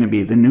 that's going to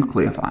be the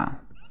nucleophile.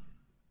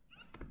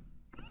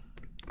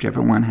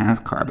 Whichever one has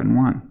carbon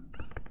 1.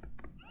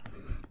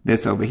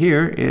 This over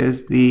here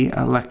is the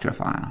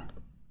electrophile.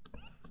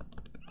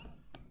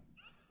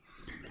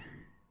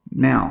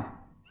 Now,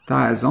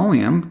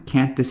 thiazolium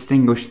can't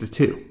distinguish the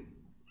two.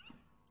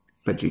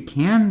 But you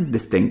can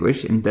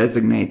distinguish and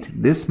designate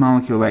this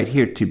molecule right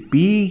here to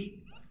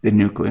be the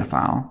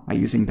nucleophile by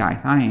using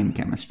dithiene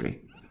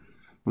chemistry.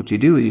 What you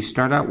do is you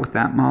start out with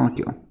that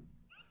molecule.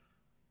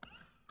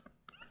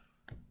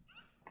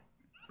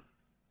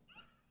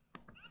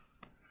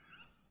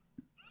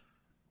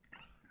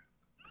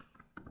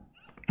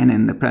 And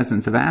in the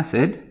presence of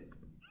acid,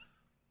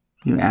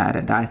 you add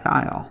a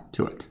dithiol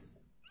to it.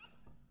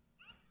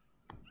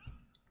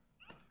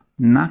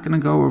 I'm not going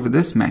to go over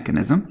this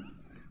mechanism,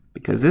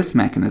 because this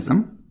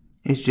mechanism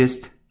is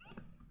just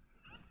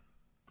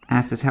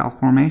acetal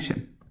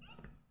formation.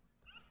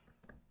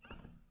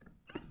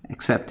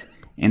 Except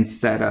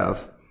instead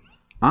of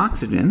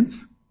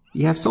oxygens,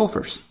 you have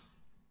sulfurs.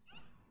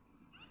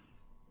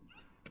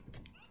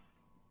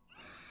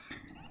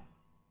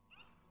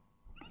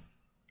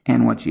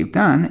 And what you've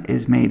done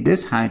is made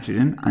this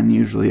hydrogen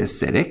unusually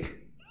acidic,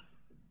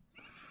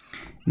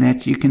 and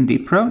that you can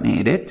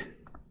deprotonate it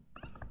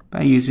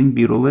by using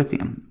butyl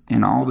lithium.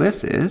 And all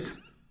this is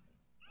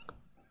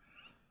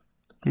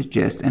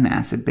just an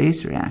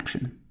acid-base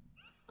reaction.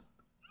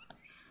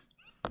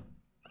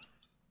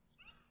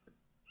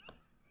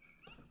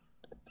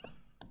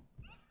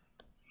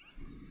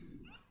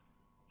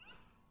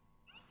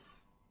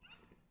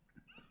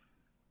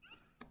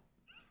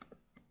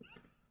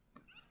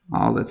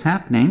 All that's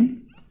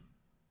happening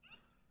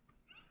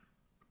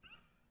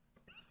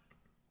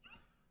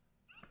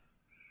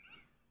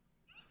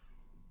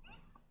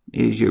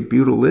is your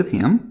butyl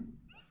lithium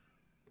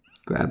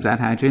grabs that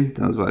hydrogen,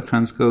 those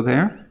electrons go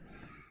there.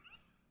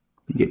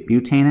 You get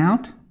butane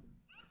out,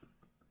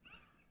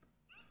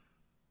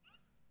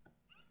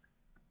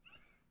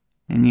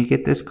 and you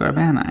get this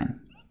carbanion.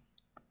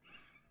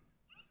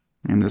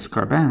 And this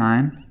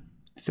carbanion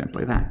is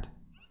simply that.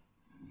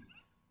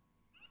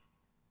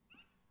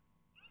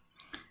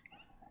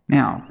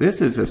 Now, this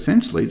is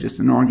essentially just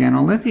an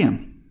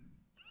organolithium.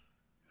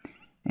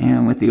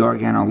 And with the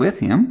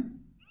organolithium,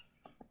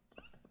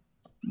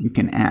 you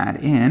can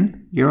add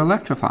in your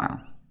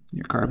electrophile,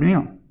 your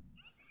carbonyl.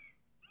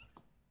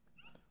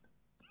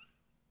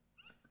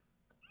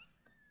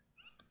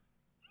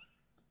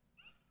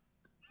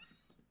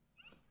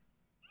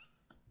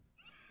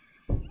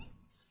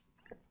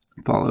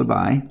 Followed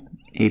by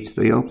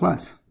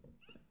H3O+.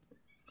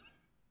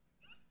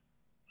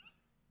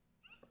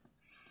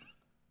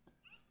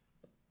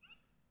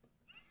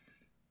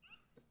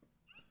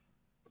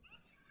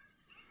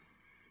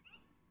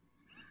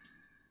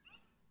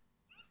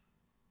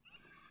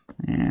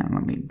 And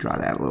let me draw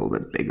that a little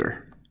bit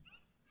bigger.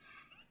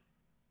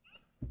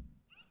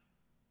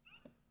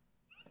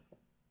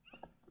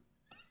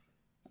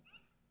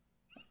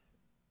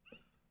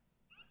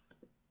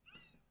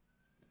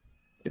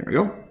 There we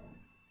go.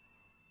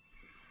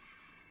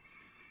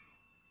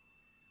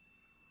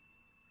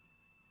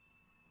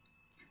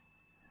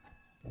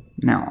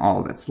 Now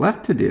all that's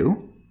left to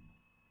do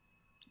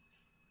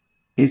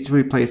is to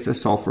replace the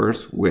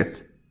sulfurs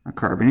with a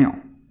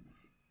carbonyl.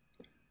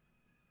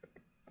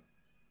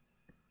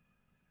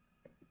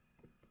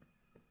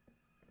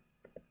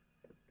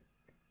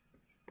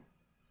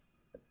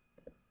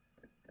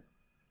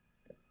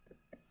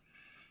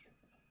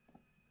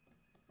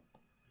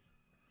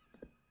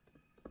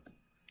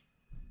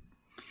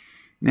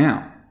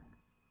 Now,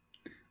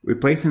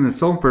 replacing the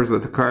sulfurs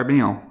with the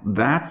carbonyl,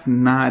 that's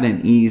not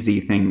an easy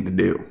thing to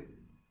do.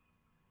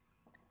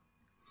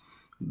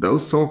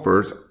 Those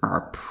sulfurs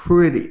are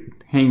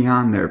hang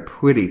on there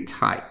pretty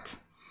tight.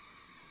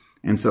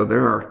 And so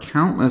there are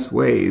countless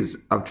ways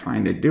of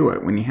trying to do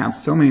it. When you have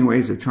so many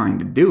ways of trying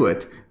to do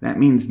it, that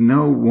means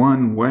no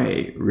one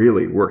way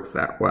really works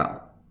that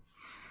well.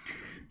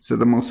 So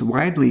the most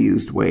widely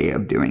used way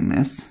of doing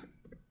this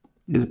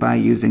is by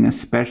using a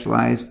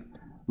specialized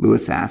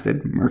Lewis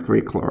acid,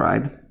 mercury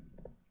chloride,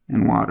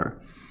 and water.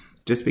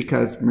 Just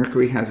because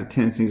mercury has a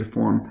tendency to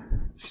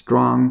form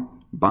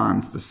strong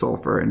bonds to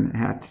sulfur and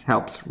that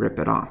helps rip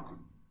it off.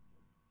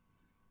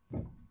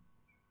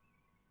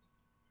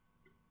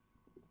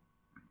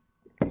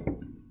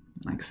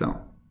 Like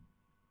so.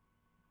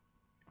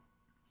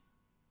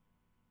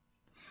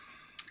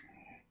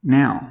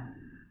 Now,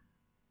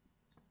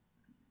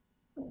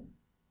 the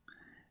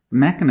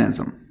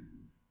mechanism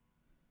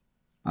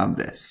of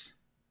this.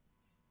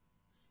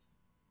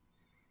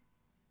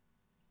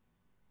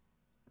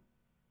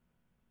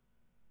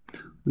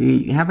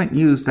 We haven't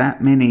used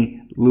that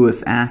many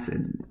Lewis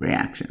acid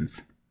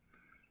reactions.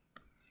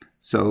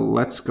 So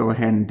let's go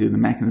ahead and do the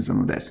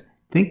mechanism of this.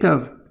 Think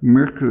of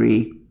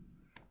mercury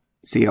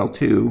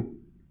Cl2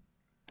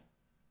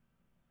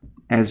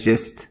 as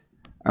just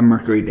a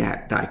mercury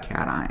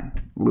dication,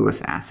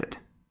 Lewis acid,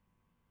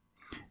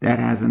 that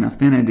has an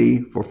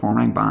affinity for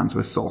forming bonds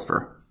with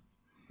sulfur.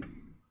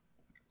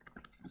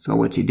 So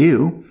what you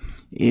do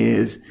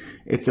is,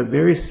 it's a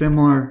very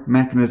similar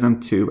mechanism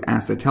to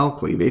acetyl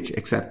cleavage,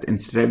 except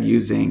instead of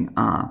using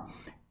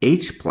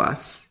H+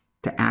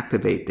 to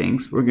activate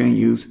things, we're going to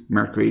use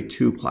mercury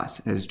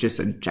 2+ as just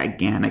a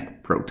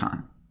gigantic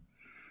proton.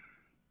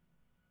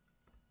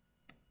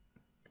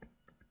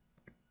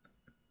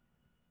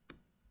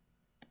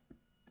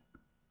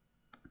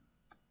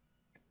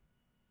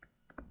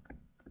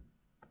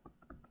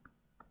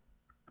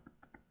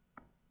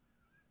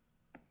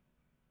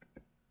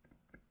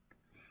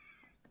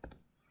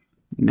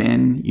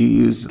 Then you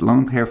use the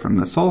lone pair from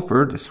the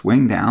sulfur to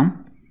swing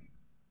down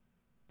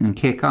and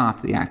kick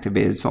off the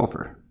activated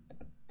sulfur.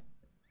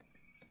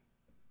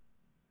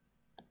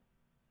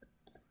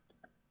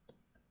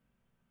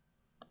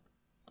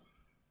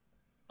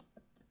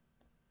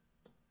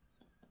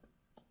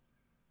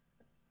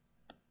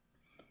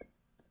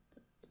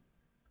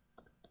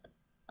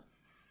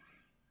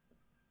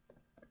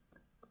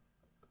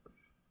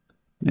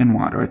 Then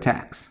water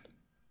attacks.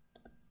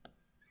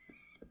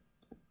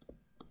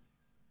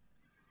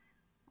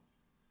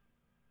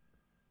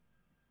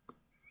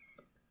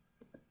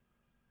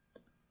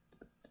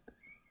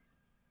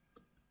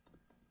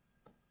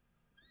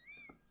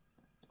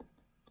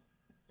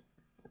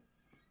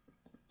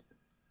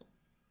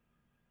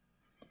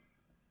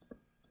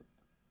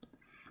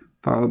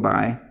 Followed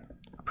by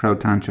a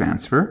proton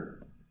transfer,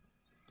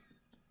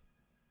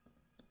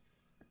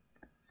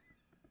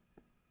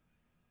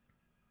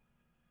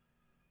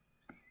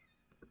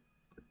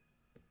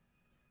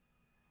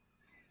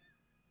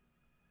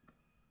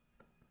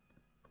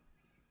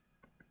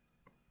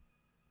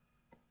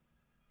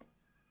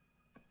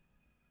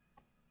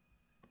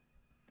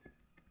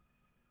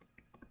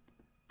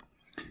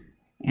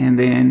 and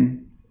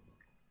then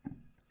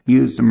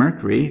use the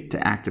mercury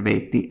to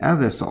activate the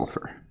other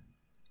sulfur.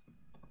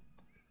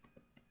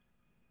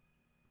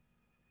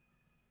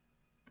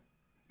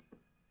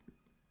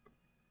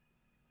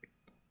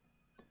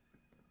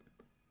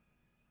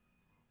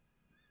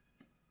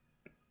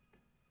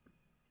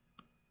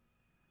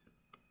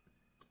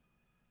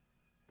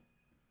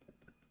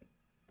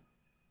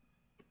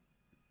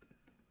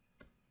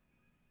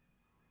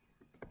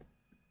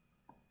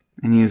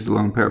 And use the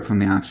lone pair from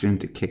the oxygen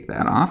to kick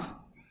that off.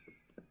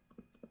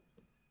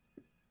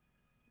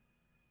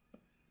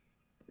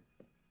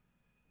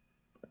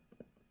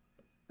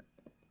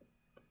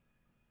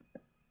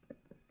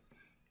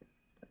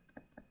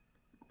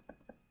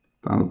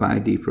 Followed by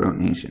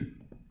deprotonation.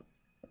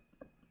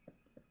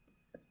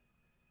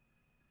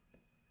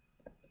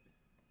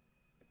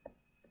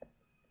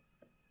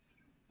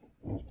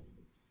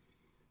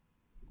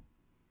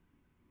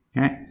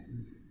 Okay.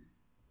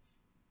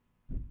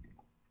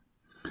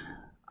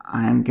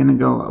 I'm going to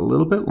go a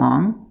little bit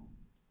long.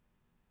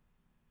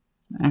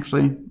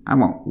 Actually, I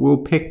won't. We'll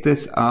pick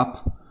this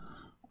up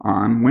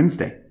on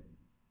Wednesday.